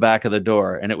it to the back of the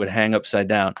door, and it would hang upside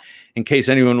down. In case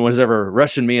anyone was ever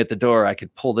rushing me at the door, I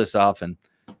could pull this off and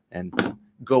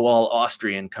go all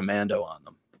Austrian commando on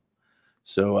them.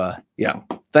 So, yeah,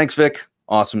 thanks, Vic.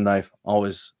 Awesome knife.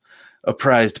 Always a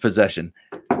prized possession.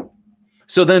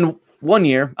 So then one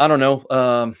year, I don't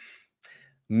know,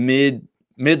 mid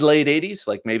late 80s,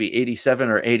 like maybe 87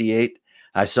 or 88,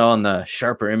 I saw in the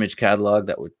Sharper Image catalog,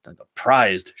 the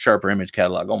prized Sharper Image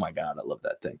catalog. Oh my God, I love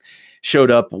that thing.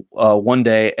 Showed up one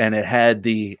day, and it had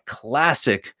the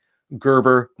classic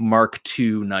Gerber Mark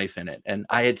II knife in it. And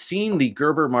I had seen the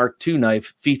Gerber Mark II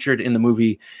knife featured in the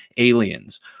movie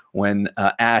Aliens, when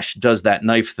Ash does that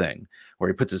knife thing where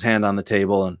he puts his hand on the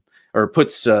table and, or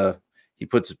puts Bill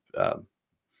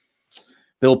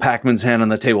Paxman's hand on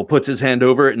the table, puts his hand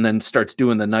over it, and then starts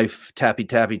doing the knife tappy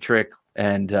trick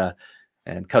and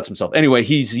cuts himself. Anyway,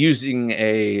 he's using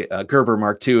a Gerber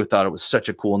Mark II. I thought it was such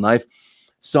a cool knife.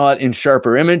 Saw it in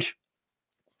sharper image,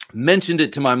 mentioned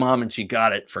it to my mom, and she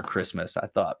got it for Christmas. I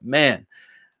thought, man,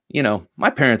 you know, my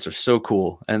parents are so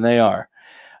cool, and they are.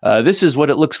 This is what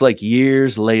it looks like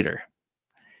years later.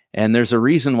 And there's a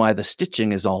reason why the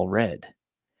stitching is all red,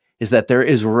 is that there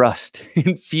is rust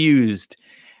infused.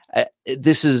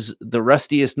 This is the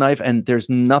rustiest knife, and there's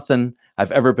nothing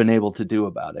I've ever been able to do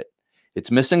about it.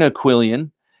 It's missing a quillion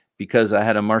because I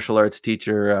had a martial arts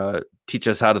teacher teach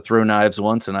us how to throw knives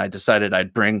once, and I decided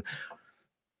I'd bring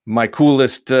my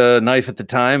coolest knife at the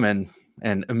time,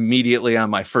 and immediately on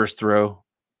my first throw,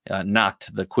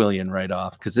 knocked the quillion right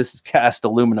off, because this is cast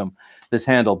aluminum, this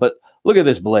handle. But look at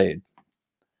this blade.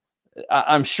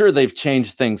 I'm sure they've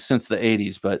changed things since the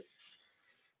 80s,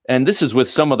 and this is with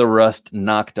some of the rust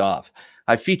knocked off.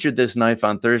 I featured this knife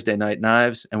on Thursday Night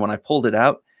Knives, and when I pulled it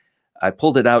out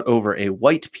over a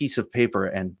white piece of paper,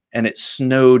 and it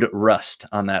snowed rust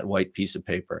on that white piece of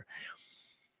paper.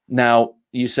 Now,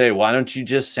 you say, why don't you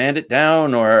just sand it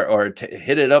down or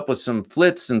hit it up with some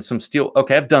flits and some steel?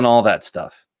 Okay, I've done all that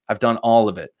stuff. I've done all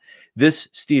of it. This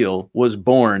steel was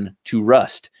born to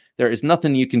rust. There is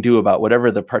nothing you can do about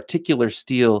whatever the particular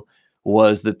steel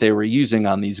was that they were using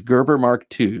on these Gerber Mark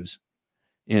IIs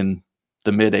in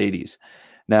the mid-'80s.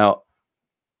 Now,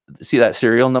 see that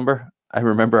serial number? I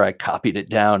remember I copied it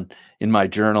down in my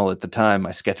journal at the time,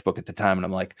 my sketchbook at the time, and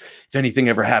I'm like, if anything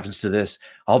ever happens to this,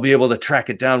 I'll be able to track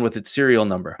it down with its serial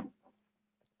number.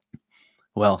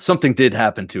 Well, something did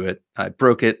happen to it. I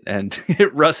broke it and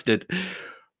it rusted,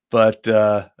 but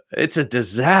it's a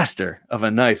disaster of a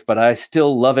knife, but I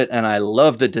still love it, and I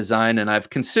love the design, and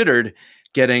I've considered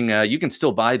getting, you can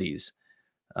still buy these.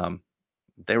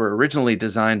 They were originally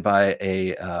designed by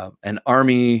an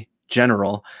Army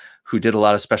general who did a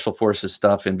lot of special forces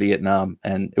stuff in Vietnam,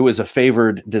 and it was a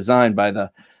favored design by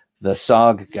the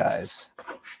SOG guys.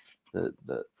 Let's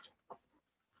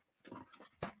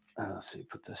see,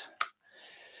 put this.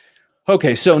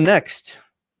 Okay, so next,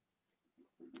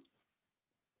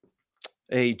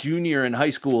 a junior in high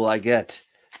school, I get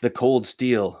the Cold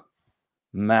Steel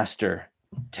Master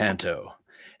Tanto.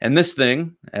 And this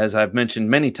thing, as I've mentioned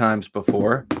many times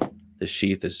before, the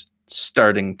sheath is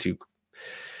starting to,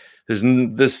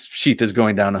 this sheath is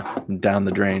going down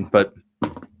the drain, but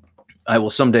I will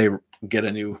someday get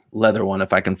a new leather one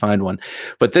if I can find one.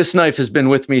 But this knife has been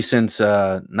with me since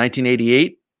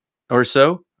 1988 or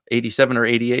so, 87 or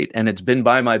 88, and it's been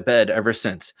by my bed ever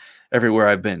since, everywhere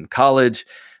I've been. College,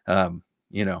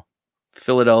 you know,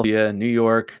 Philadelphia, New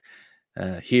York,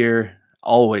 here,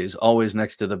 always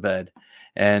next to the bed.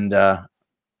 And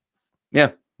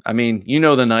yeah, I mean, you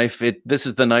know the knife. This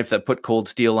is the knife that put Cold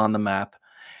Steel on the map,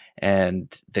 and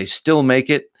they still make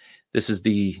it. This is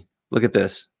look at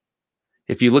this.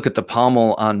 If you look at the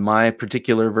pommel on my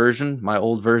particular version, my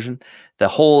old version, the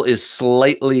hole is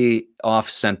slightly off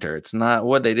center. It's not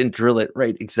what they didn't drill it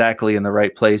right exactly in the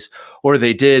right place, or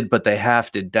they did, but they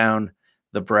hafted down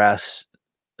the brass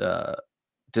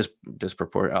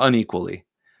disproportionately, unequally.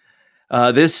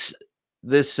 This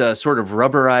sort of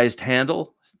rubberized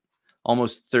handle,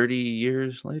 almost 30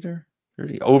 years later,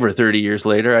 over 30 years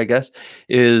later, I guess,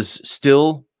 is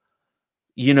still,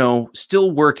 you know,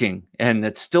 still working, and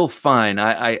it's still fine.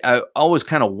 I always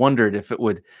kind of wondered if it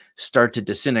would start to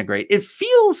disintegrate. It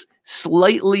feels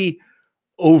slightly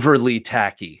overly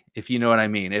tacky, if you know what I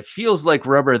mean. It feels like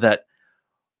rubber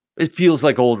it feels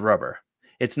like old rubber.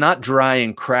 It's not dry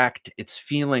and cracked. It's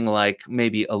feeling like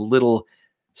maybe a little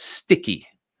sticky,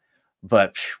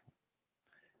 but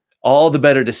all the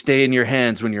better to stay in your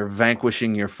hands when you're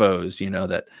vanquishing your foes, you know,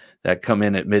 that come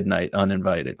in at midnight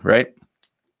uninvited, right?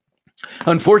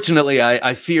 Unfortunately,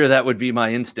 I fear that would be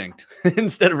my instinct.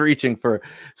 Instead of reaching for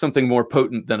something more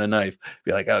potent than a knife,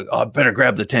 be like, oh, I better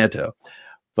grab the Tanto.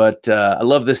 But I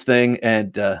love this thing,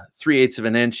 and 3/8 of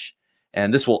an inch,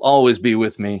 and this will always be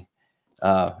with me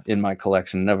in my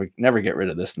collection. Never get rid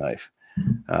of this knife.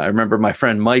 I remember my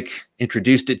friend Mike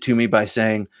introduced it to me by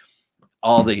saying,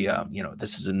 all the, you know,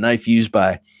 this is a knife used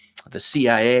by the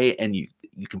CIA, and you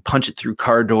can punch it through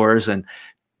car doors. And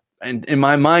in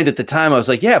my mind at the time, I was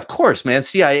like, yeah, of course, man.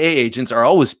 CIA agents are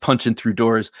always punching through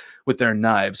doors with their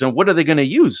knives. And what are they going to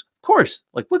use? Of course.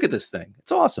 Like, look at this thing.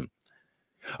 It's awesome.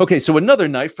 Okay, so another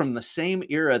knife from the same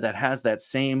era that has that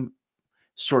same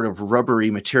sort of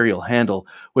rubbery material handle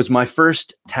was my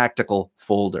first tactical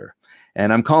folder.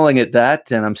 And I'm calling it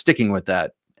that, and I'm sticking with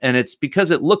that. And it's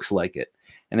because it looks like it.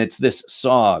 And it's this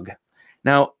SOG.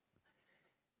 Now,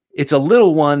 it's a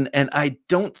little one, and I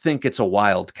don't think it's a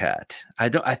Wildcat.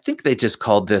 I think they just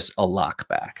called this a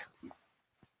lockback.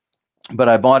 But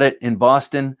I bought it in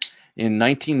Boston in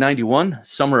 1991,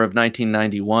 summer of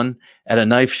 1991, at a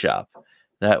knife shop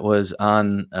that was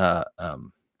on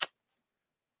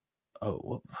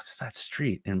what's that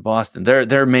street in Boston?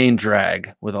 Their main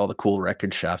drag with all the cool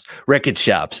record shops.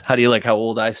 How do you like how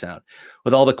old I sound?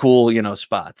 With all the cool,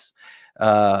 spots.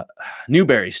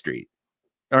 Newberry Street.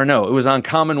 Or no, it was on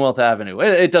Commonwealth Avenue.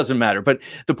 It doesn't matter. But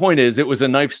the point is, it was a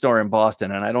knife store in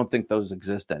Boston, and I don't think those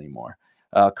exist anymore.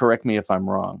 Correct me if I'm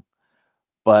wrong.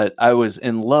 But I was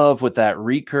in love with that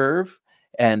recurve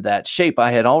and that shape.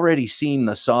 I had already seen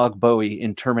the SOG Bowie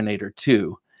in Terminator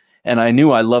 2, and I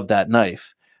knew I loved that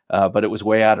knife, but it was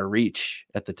way out of reach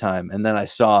at the time. And then I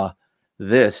saw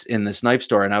this in this knife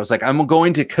store, and I was like, I'm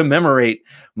going to commemorate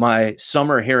my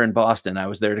summer here in Boston. I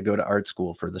was there to go to art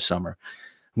school for the summer.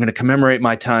 I'm going to commemorate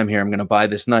my time here. I'm going to buy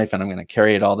this knife, and I'm going to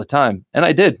carry it all the time. And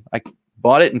I did. I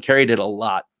bought it and carried it a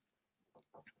lot.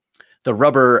 The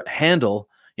rubber handle,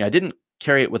 I didn't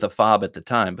carry it with a fob at the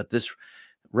time, but this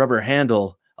rubber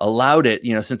handle allowed it,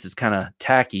 since it's kind of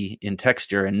tacky in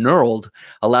texture and knurled,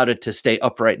 allowed it to stay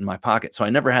upright in my pocket. So I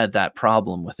never had that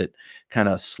problem with it kind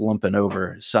of slumping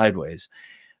over sideways.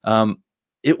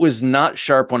 It was not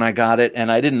sharp when I got it, and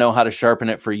I didn't know how to sharpen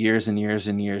it for years and years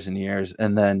and years and years.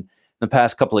 And then the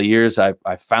past couple of years, I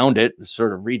found it,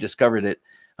 sort of rediscovered it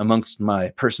amongst my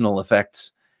personal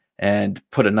effects and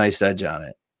put a nice edge on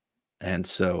it. And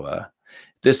so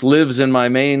this lives in my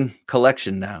main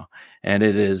collection now, and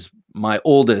it is my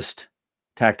oldest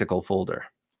tactical folder.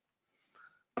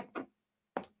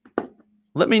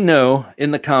 Let me know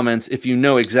in the comments if you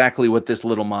know exactly what this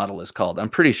little model is called. I'm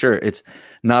pretty sure it's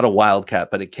not a Wildcat,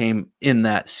 but it came in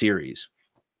that series.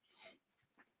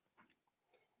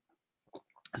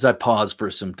 As I pause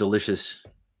for some delicious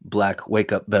black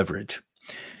wake-up beverage.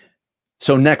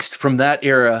 So next, from that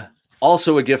era,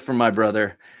 also a gift from my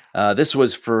brother. This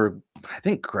was for, I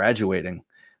think, graduating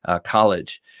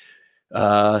college.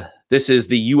 This is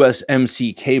the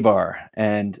USMC K-Bar.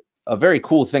 And a very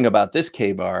cool thing about this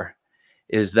K-Bar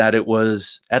is that it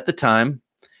was, at the time,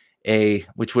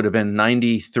 which would have been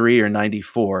 93 or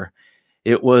 94,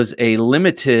 it was a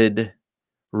limited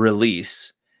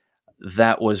release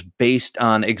that was based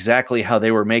on exactly how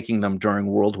they were making them during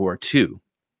World War II.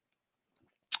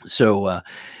 So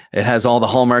it has all the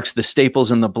hallmarks, the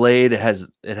staples in the blade. It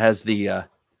has the.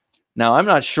 Now I'm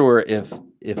not sure if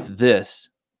this,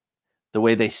 the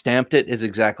way they stamped it, is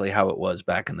exactly how it was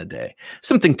back in the day.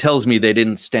 Something tells me they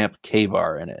didn't stamp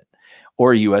K-Bar in it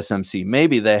or USMC.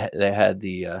 Maybe they had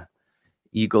the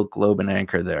Eagle, Globe, and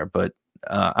Anchor there, but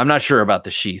I'm not sure about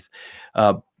the sheath.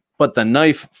 But the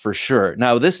knife for sure.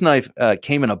 Now, this knife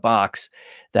came in a box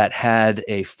that had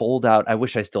a fold-out. I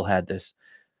wish I still had this.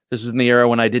 This was in the era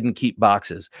when I didn't keep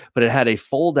boxes, but it had a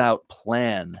fold-out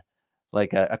plan,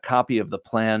 like a copy of the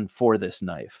plan for this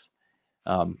knife,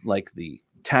 like the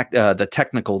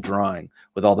technical drawing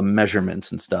with all the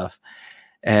measurements and stuff.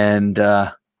 And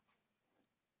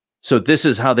so this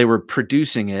is how they were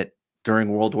producing it during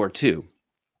World War II.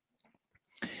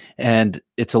 And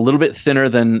it's a little bit thinner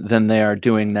than they are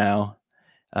doing now.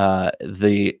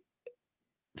 The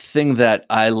thing that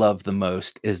I love the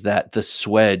most is that the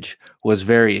swedge was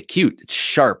very acute. It's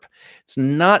sharp. It's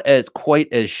not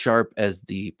quite as sharp as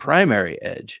the primary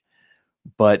edge,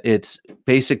 but it's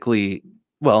basically,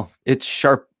 well, it's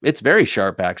sharp. It's very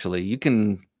sharp, actually. You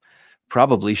can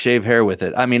probably shave hair with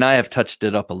it. I mean, I have touched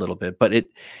it up a little bit, but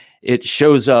it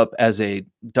shows up as a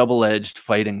double-edged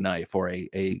fighting knife or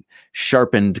a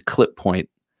sharpened clip point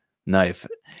knife.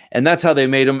 And that's how they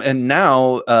made them. And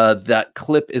now that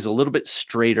clip is a little bit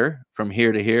straighter from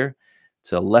here to here.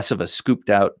 It's a less of a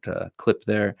scooped out clip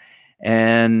there.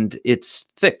 And it's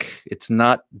thick. It's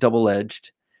not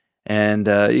double-edged. And,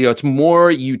 it's more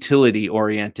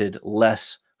utility-oriented,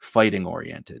 less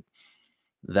fighting-oriented.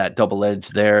 That double edge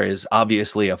there is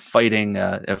obviously a fighting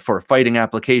for fighting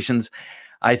applications.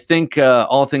 I think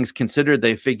all things considered,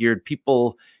 they figured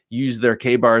people use their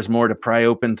K-bars more to pry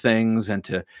open things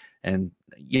than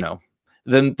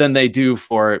they do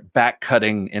for back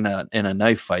cutting in a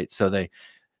knife fight. So they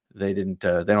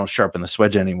don't sharpen the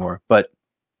swedge anymore. But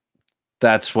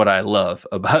that's what I love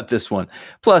about this one.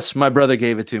 Plus, my brother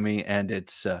gave it to me, and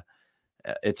it's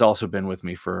also been with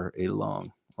me for a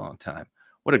long, long time.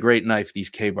 What a great knife these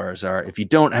K-bars are. If you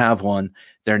don't have one,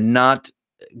 they're not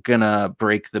gonna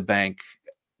break the bank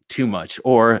too much,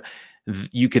 or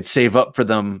you could save up for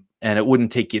them, and it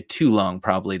wouldn't take you too long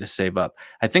probably to save up.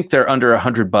 I think they're under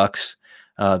 $100,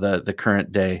 the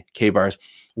current day K-bars.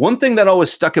 One thing that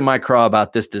always stuck in my craw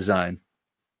about this design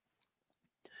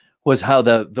was how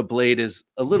the blade is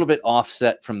a little bit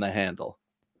offset from the handle.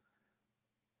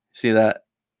 See that?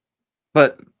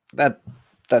 But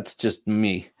that's just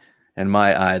me and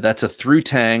my eye. That's a through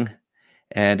tang,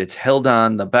 and it's held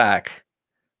on the back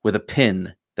with a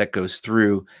pin that goes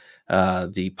through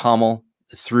the pommel,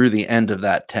 through the end of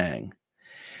that tang.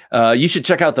 You should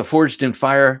check out the Forged in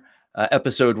Fire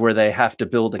episode where they have to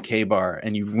build a K-bar,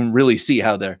 and you can really see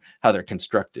how they're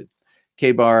constructed.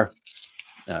 K-bar,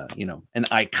 you know, an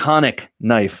iconic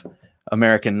knife,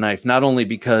 American knife, not only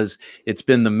because it's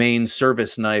been the main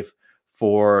service knife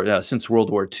for since World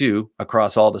War II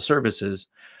across all the services,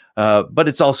 but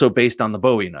it's also based on the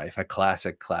Bowie knife, a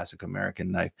classic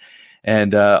American knife.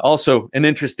 And also an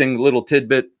interesting little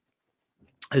tidbit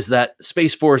is that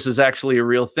Space Force is actually a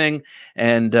real thing,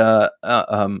 and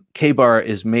K-Bar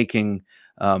is making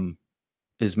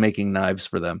knives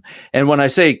for them. And when I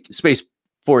say Space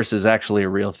Force is actually a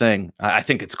real thing, I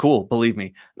think it's cool. Believe me,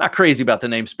 I'm not crazy about the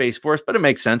name Space Force, but it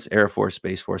makes sense. Air Force,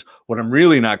 Space Force. What I'm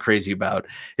really not crazy about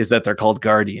is that they're called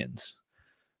Guardians,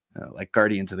 like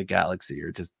Guardians of the Galaxy,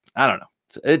 or just, I don't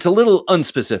know. It's a little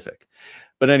unspecific,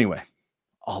 but anyway,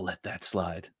 I'll let that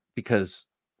slide because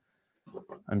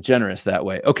I'm generous that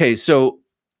way. Okay, so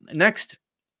next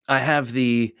I have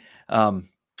the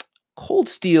Cold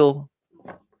Steel.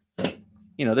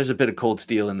 You know, there's a bit of Cold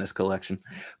Steel in this collection.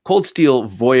 Cold Steel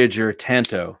Voyager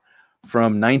Tanto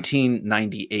from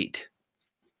 1998.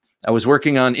 I was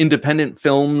working on independent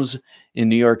films in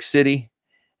New York City,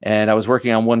 and I was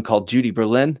working on one called Judy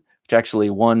Berlin, which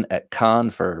actually won at Cannes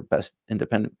for Best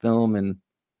Independent Film in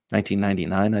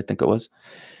 1999, I think it was.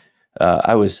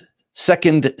 I was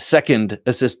second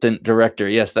assistant director.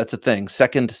 Yes, that's a thing.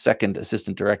 Second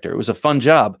assistant director. It was a fun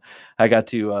job. I got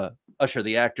to usher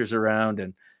the actors around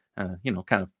and you know,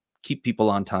 kind of keep people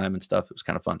on time and stuff. It was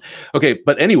kind of fun. Okay,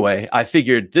 but anyway, I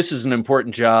figured this is an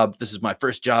important job. This is my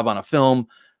first job on a film.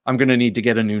 I'm going to need to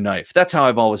get a new knife. That's how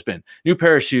I've always been. New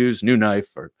pair of shoes, new knife,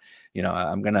 or you know,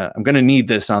 I'm going to need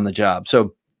this on the job.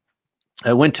 So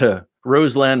I went to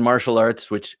Roseland Martial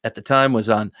Arts, which at the time was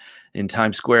in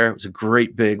Times Square. It was a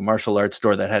great big martial arts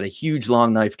store that had a huge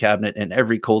long knife cabinet and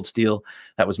every Cold Steel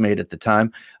that was made at the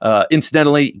time.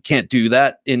 Incidentally, you can't do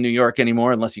that in New York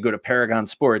anymore unless you go to Paragon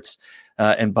Sports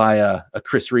and buy a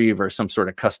Chris Reeve or some sort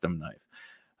of custom knife.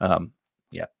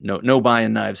 Yeah, no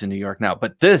buying knives in New York now.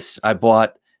 But this I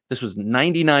bought. This was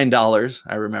 $99,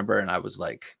 I remember, and I was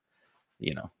like,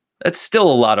 you know, that's still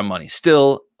a lot of money.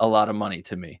 Still a lot of money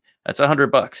to me. That's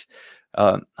 $100.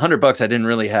 $100 I didn't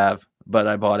really have, but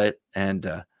I bought it, and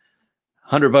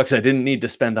 $100 I didn't need to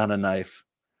spend on a knife.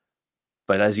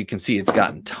 But as you can see, it's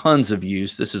gotten tons of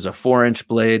use. This is a 4-inch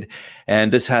blade,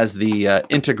 and this has the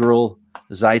integral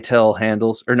Zytel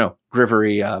handles, or no,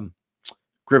 Grivery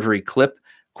clip.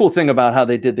 Cool thing about how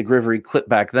they did the Grivery clip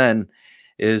back then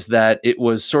is that it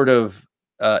was sort of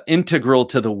integral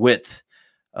to the width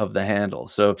of the handle.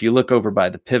 So if you look over by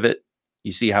the pivot,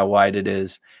 you see how wide it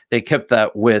is. They kept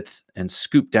that width and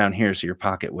scooped down here so your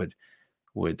pocket would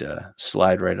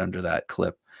slide right under that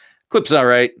clip. Clip's all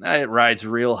right. It rides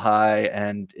real high,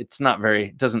 and it's not very,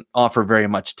 it doesn't offer very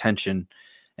much tension,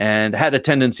 and had a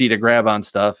tendency to grab on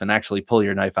stuff and actually pull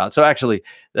your knife out. So actually,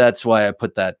 that's why I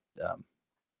put that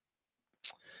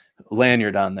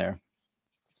lanyard on there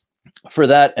for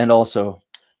that, and also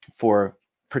for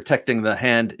protecting the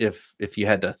hand if you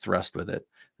had to thrust with it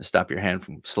to stop your hand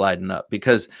from sliding up.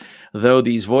 Because though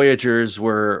these Voyagers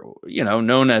were, you know,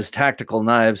 known as tactical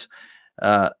knives,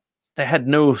 they had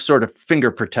no sort of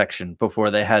finger protection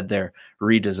before they had their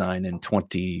redesign in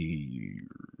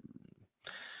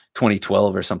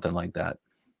 2012 or something like that.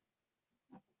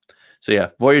 So yeah,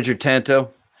 Voyager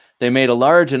Tanto. They made a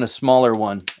large and a smaller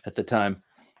one at the time,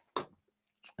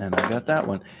 and I got that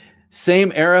one.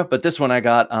 Same era, but this one I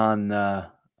got on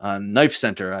Knife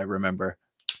Center, I remember.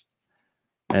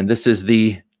 And this is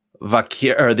the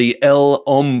El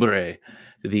Hombre,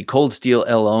 the Cold Steel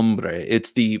El Hombre.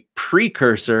 It's the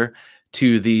precursor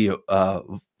to the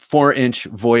 4-inch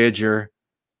Voyager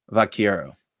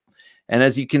Vaquero. And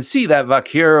as you can see, that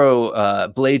Vaquero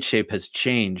blade shape has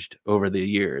changed over the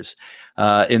years.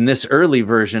 In this early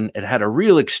version, it had a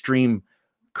real extreme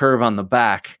curve on the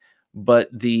back, but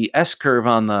the S curve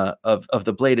on the of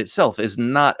the blade itself is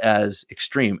not as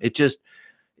extreme. It just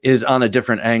is on a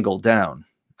different angle down.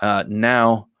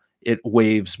 Now it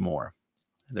waves more.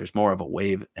 There's more of a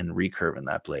wave and recurve in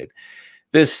that blade.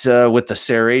 This with the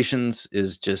serrations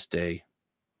is just a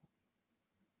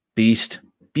beast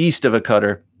of a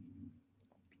cutter.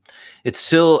 It's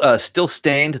still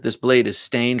stained. This blade is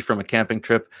stained from a camping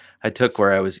trip I took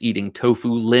where I was eating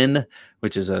tofu lin,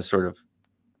 which is a sort of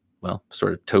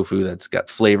tofu that's got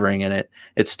flavoring in it.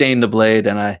 It stained the blade,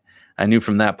 and I knew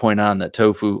from that point on that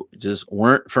tofu just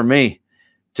weren't for me.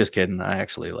 Just kidding. I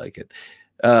actually like it.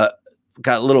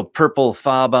 Got a little purple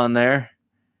fob on there.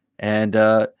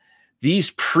 And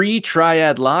these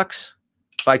pre-triad locks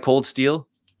by Cold Steel,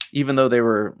 even though they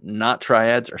were not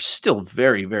triads, are still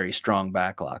very, very strong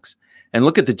back locks. And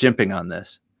look at the jimping on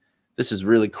this. This is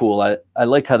really cool. I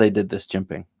like how they did this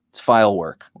jimping. It's file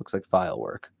work. Looks like file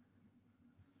work.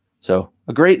 So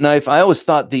a great knife. I always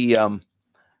thought that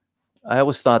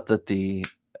the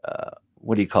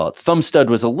what do you call it? Thumb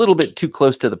stud was a little bit too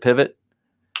close to the pivot.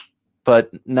 But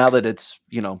now that it's,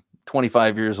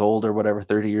 25 years old or whatever,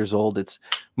 30 years old, it's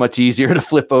much easier to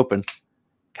flip open.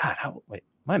 God, wait,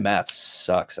 my math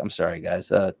sucks. I'm sorry,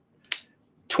 guys.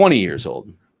 20 years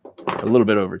old. A little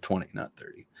bit over 20, not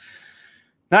 30.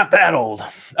 Not that old.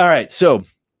 All right, so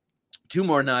 2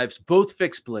 more knives, both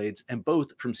fixed blades and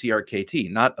both from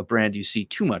CRKT. Not a brand you see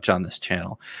too much on this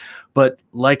channel. But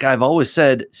like I've always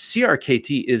said,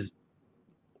 CRKT is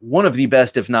one of the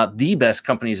best, if not the best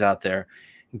companies out there,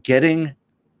 getting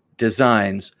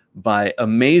designs by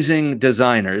amazing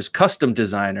designers, custom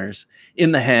designers,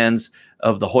 in the hands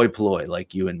of the hoi polloi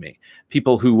like you and me.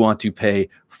 People who want to pay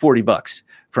 $40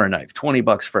 for a knife,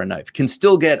 $20 for a knife, can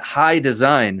still get high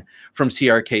design from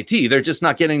CRKT. They're just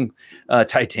not getting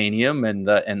titanium and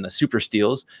the super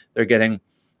steels. They're getting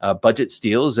budget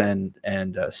steels and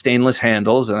stainless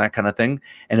handles and that kind of thing.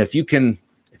 And if you can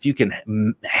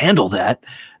handle that,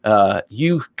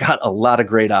 you got a lot of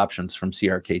great options from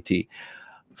CRKT.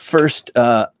 First,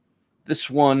 this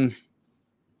one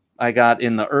I got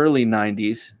in the early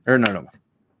 90s, or no,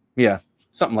 yeah,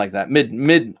 something like that,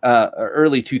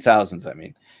 early 2000s. I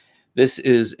mean, this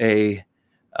is a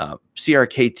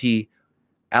CRKT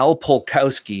Al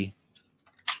Polkowski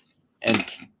and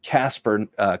Casper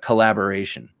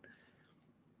collaboration.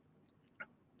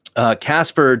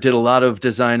 Casper did a lot of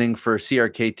designing for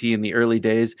CRKT in the early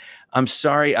days. I'm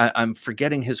sorry, I'm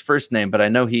forgetting his first name, but I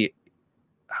know he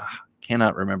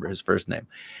cannot remember his first name.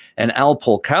 And Al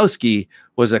Polkowski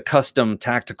was a custom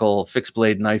tactical fixed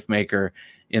blade knife maker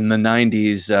in the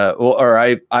 90s,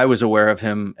 or I was aware of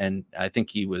him, and I think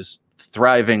he was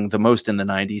thriving the most in the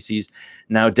 90s. He's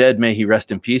now dead, may he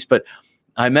rest in peace. But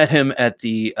I met him at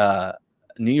the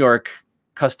New York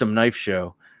Custom Knife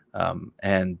Show,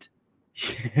 and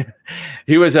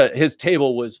his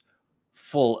table was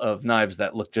full of knives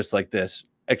that looked just like this,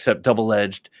 except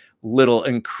double-edged, little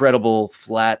incredible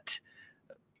flat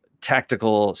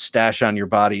tactical stash on your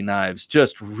body knives.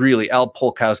 Just really, Al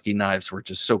Polkowski knives were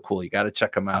just so cool. You got to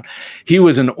check them out. He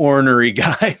was an ornery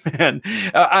guy, man.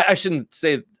 I shouldn't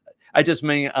say, I just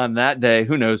mean on that day,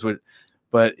 who knows what,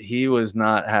 but he was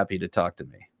not happy to talk to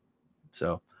me.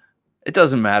 So it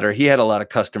doesn't matter. He had a lot of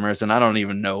customers, and I don't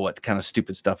even know what kind of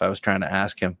stupid stuff I was trying to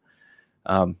ask him.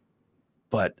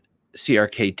 But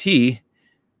CRKT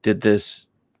did this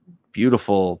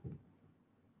beautiful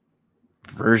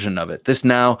version of it. This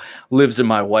now lives in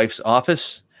my wife's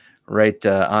office, right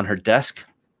on her desk.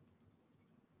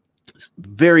 It's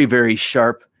very, very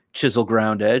sharp chisel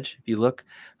ground edge. If you look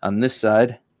on this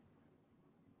side,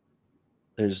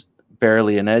 there's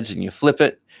barely an edge, and you flip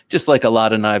it, just like a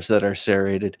lot of knives that are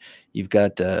serrated. You've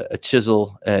got a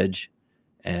chisel edge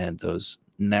and those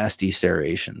nasty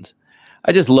serrations.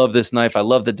 I just love this knife. I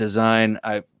love the design.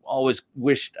 I've always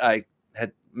wished I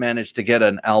had managed to get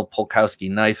an Al Polkowski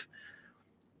knife,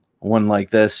 one like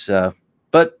this.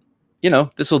 But,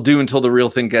 this will do until the real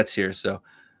thing gets here. So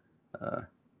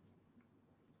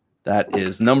that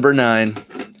is number 9.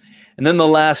 And then the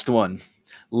last one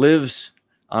lives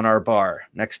on our bar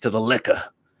next to the liquor.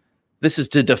 This is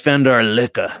to defend our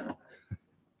liquor.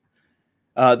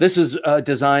 This is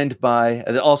designed by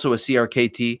also a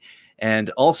CRKT,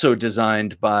 and also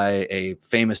designed by a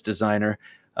famous designer.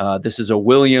 This is a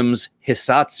Williams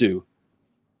Hisatsu.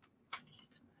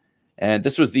 And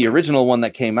this was the original one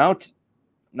that came out.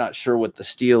 Not sure what the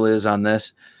steel is on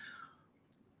this.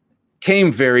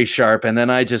 Came very sharp, and then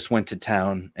I just went to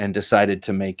town and decided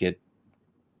to make it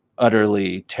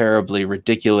utterly, terribly,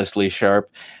 ridiculously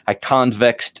sharp. I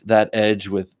convexed that edge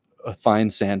with a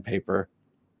fine sandpaper,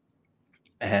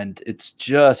 and it's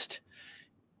just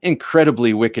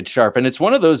incredibly wicked sharp. And it's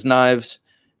one of those knives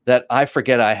that I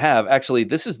forget I have. Actually,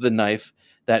 this is the knife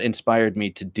that inspired me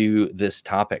to do this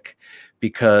topic,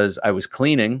 because I was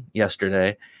cleaning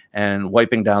yesterday and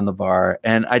wiping down the bar,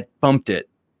 and I bumped it.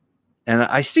 And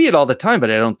I see it all the time,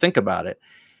 but I don't think about it.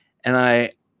 And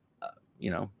I,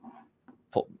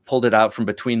 pulled it out from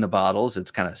between the bottles.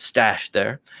 It's kind of stashed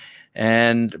there.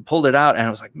 and pulled it out. And I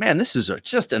was like, man, this is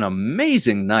just an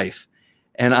amazing knife.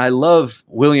 And I love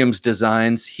Williams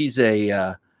designs. He's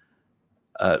a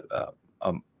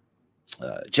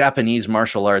Japanese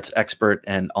martial arts expert,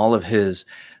 and all of his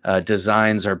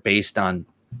designs are based on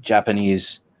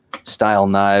Japanese style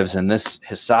knives. And this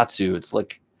Hisatsu, it's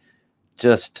like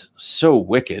just so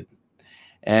wicked,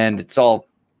 and it's all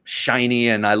shiny,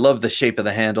 and I love the shape of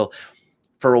the handle.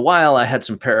 For a while, I had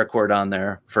some paracord on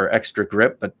there for extra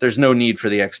grip, but there's no need for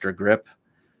the extra grip.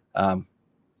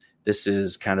 This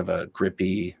is kind of a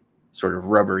grippy, sort of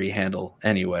rubbery handle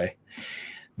anyway.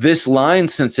 This line,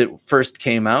 since it first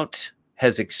came out,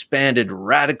 has expanded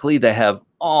radically. They have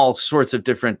all sorts of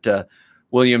different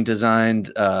William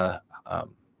designed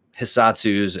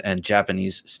Hisatsus and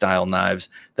Japanese style knives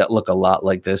that look a lot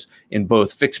like this in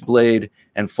both fixed blade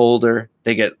and folder.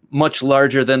 They get much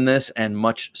larger than this and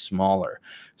much smaller.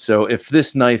 So if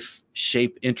this knife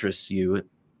shape interests you,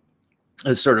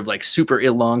 a sort of like super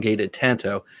elongated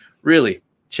tanto, really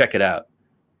check it out.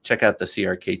 Check out the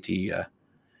CRKT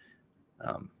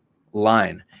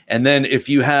line. And then if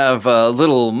you have a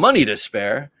little money to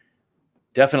spare,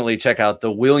 definitely check out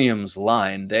the Williams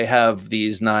line. They have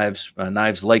these knives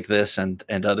like this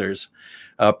and others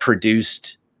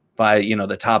produced by,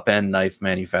 the top end knife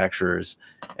manufacturers,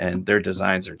 and their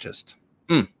designs are just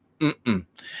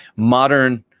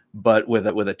modern, but with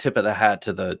a tip of the hat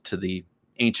to the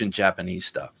ancient Japanese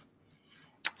stuff.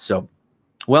 So,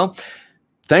 well,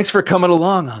 thanks for coming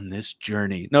along on this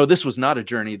journey. No, this was not a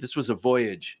journey. This was a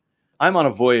voyage. I'm on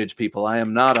a voyage, people. I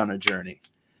am not on a journey.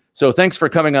 So thanks for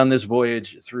coming on this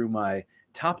voyage through my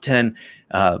top 10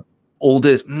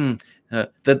 oldest,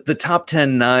 the top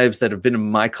 10 knives that have been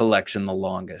in my collection the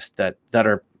longest, that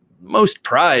are most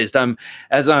prized.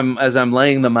 As I'm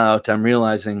laying them out, I'm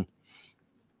realizing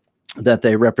that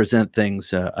they represent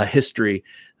things, a history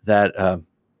that,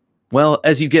 well,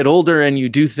 as you get older and you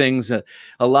do things, a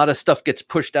lot of stuff gets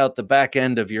pushed out the back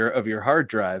end of your hard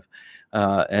drive.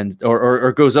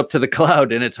 Or goes up to the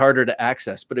cloud, and it's harder to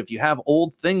access. But if you have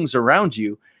old things around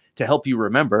you to help you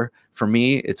remember, for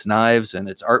me, it's knives and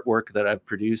it's artwork that I've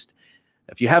produced.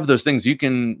 If you have those things, you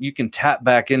can tap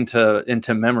back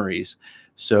into memories.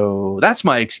 So that's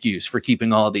my excuse for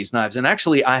keeping all of these knives. And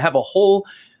actually, I have a whole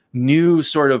new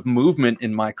sort of movement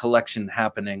in my collection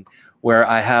happening, where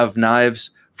I have knives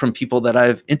from people that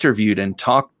I've interviewed and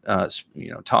talked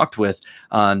with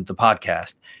on the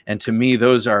podcast. And to me,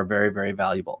 those are very, very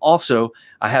valuable. Also,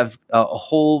 I have a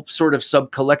whole sort of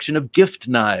sub collection of gift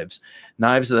knives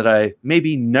that I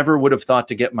maybe never would have thought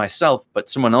to get myself, but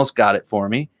someone else got it for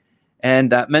me.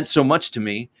 And that meant so much to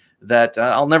me that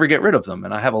I'll never get rid of them.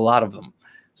 And I have a lot of them.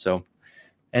 So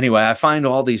anyway, I find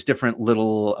all these different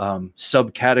little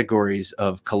subcategories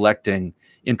of collecting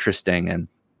interesting.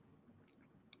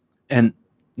 And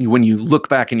when you look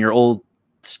back in your old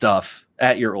stuff,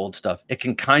 it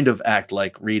can kind of act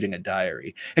like reading a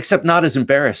diary, except not as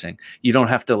embarrassing. You don't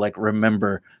have to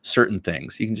remember certain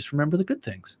things. You can just remember the good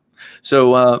things.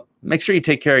 So make sure you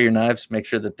take care of your knives. Make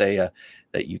sure that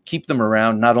that you keep them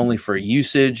around, not only for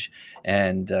usage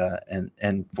and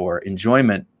for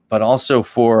enjoyment, but also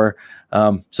for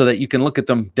so that you can look at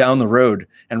them down the road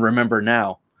and remember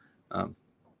now.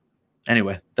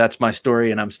 Anyway, that's my story,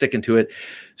 and I'm sticking to it.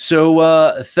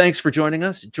 So thanks for joining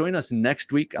us. Join us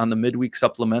next week on the Midweek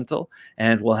Supplemental,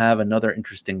 and we'll have another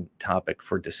interesting topic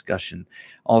for discussion.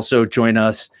 Also, join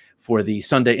us for the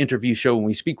Sunday interview show when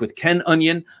we speak with Ken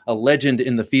Onion, a legend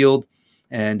in the field,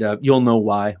 and you'll know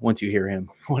why once you hear him.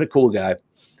 What a cool guy.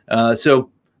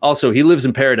 So also, he lives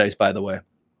in paradise, by the way.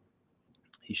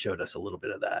 He showed us a little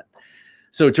bit of that.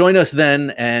 So join us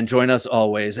then, and join us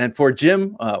always. And for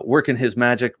Jim, working his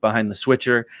magic behind the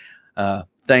switcher,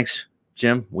 thanks,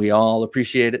 Jim. We all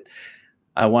appreciate it.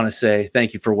 I want to say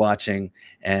thank you for watching.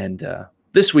 And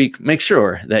this week, make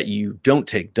sure that you don't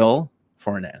take dull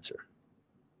for an answer.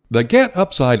 The Get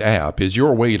Upside app is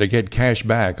your way to get cash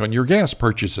back on your gas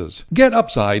purchases. Get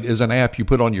Upside is an app you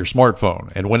put on your smartphone,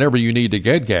 and whenever you need to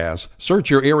get gas, search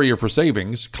your area for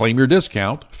savings, claim your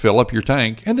discount, fill up your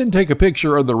tank, and then take a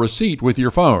picture of the receipt with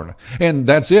your phone. And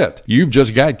that's it. You've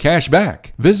just got cash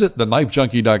back. Visit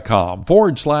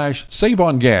TheKnifeJunkie.com/save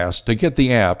on gas to get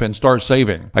the app and start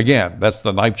saving. Again, that's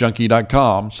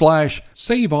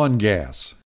TheKnifeJunkie.com/save on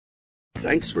gas.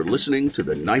 Thanks for listening to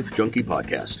the Knife Junkie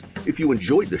podcast. If you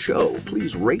enjoyed the show,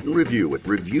 please rate and review at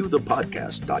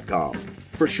reviewthepodcast.com.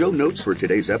 For show notes for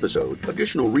today's episode,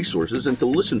 additional resources, and to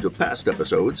listen to past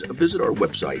episodes, visit our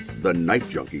website,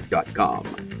 TheKnifeJunkie.com.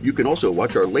 You can also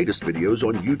watch our latest videos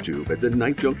on YouTube at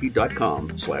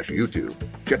TheKnifeJunkie.com/YouTube.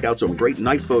 Check out some great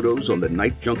knife photos on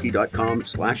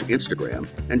TheKnifeJunkie.com/Instagram,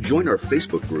 and join our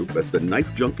Facebook group at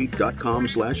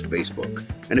TheKnifeJunkie.com/Facebook.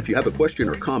 And if you have a question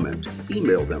or comment,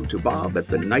 email them to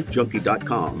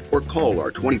bob@TheKnifeJunkie.com or call our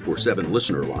 24/7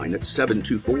 listener line at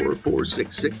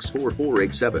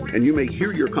 724-466-4487, and you may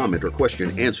hear your comment or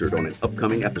question answered on an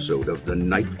upcoming episode of the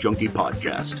Knife Junkie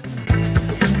podcast.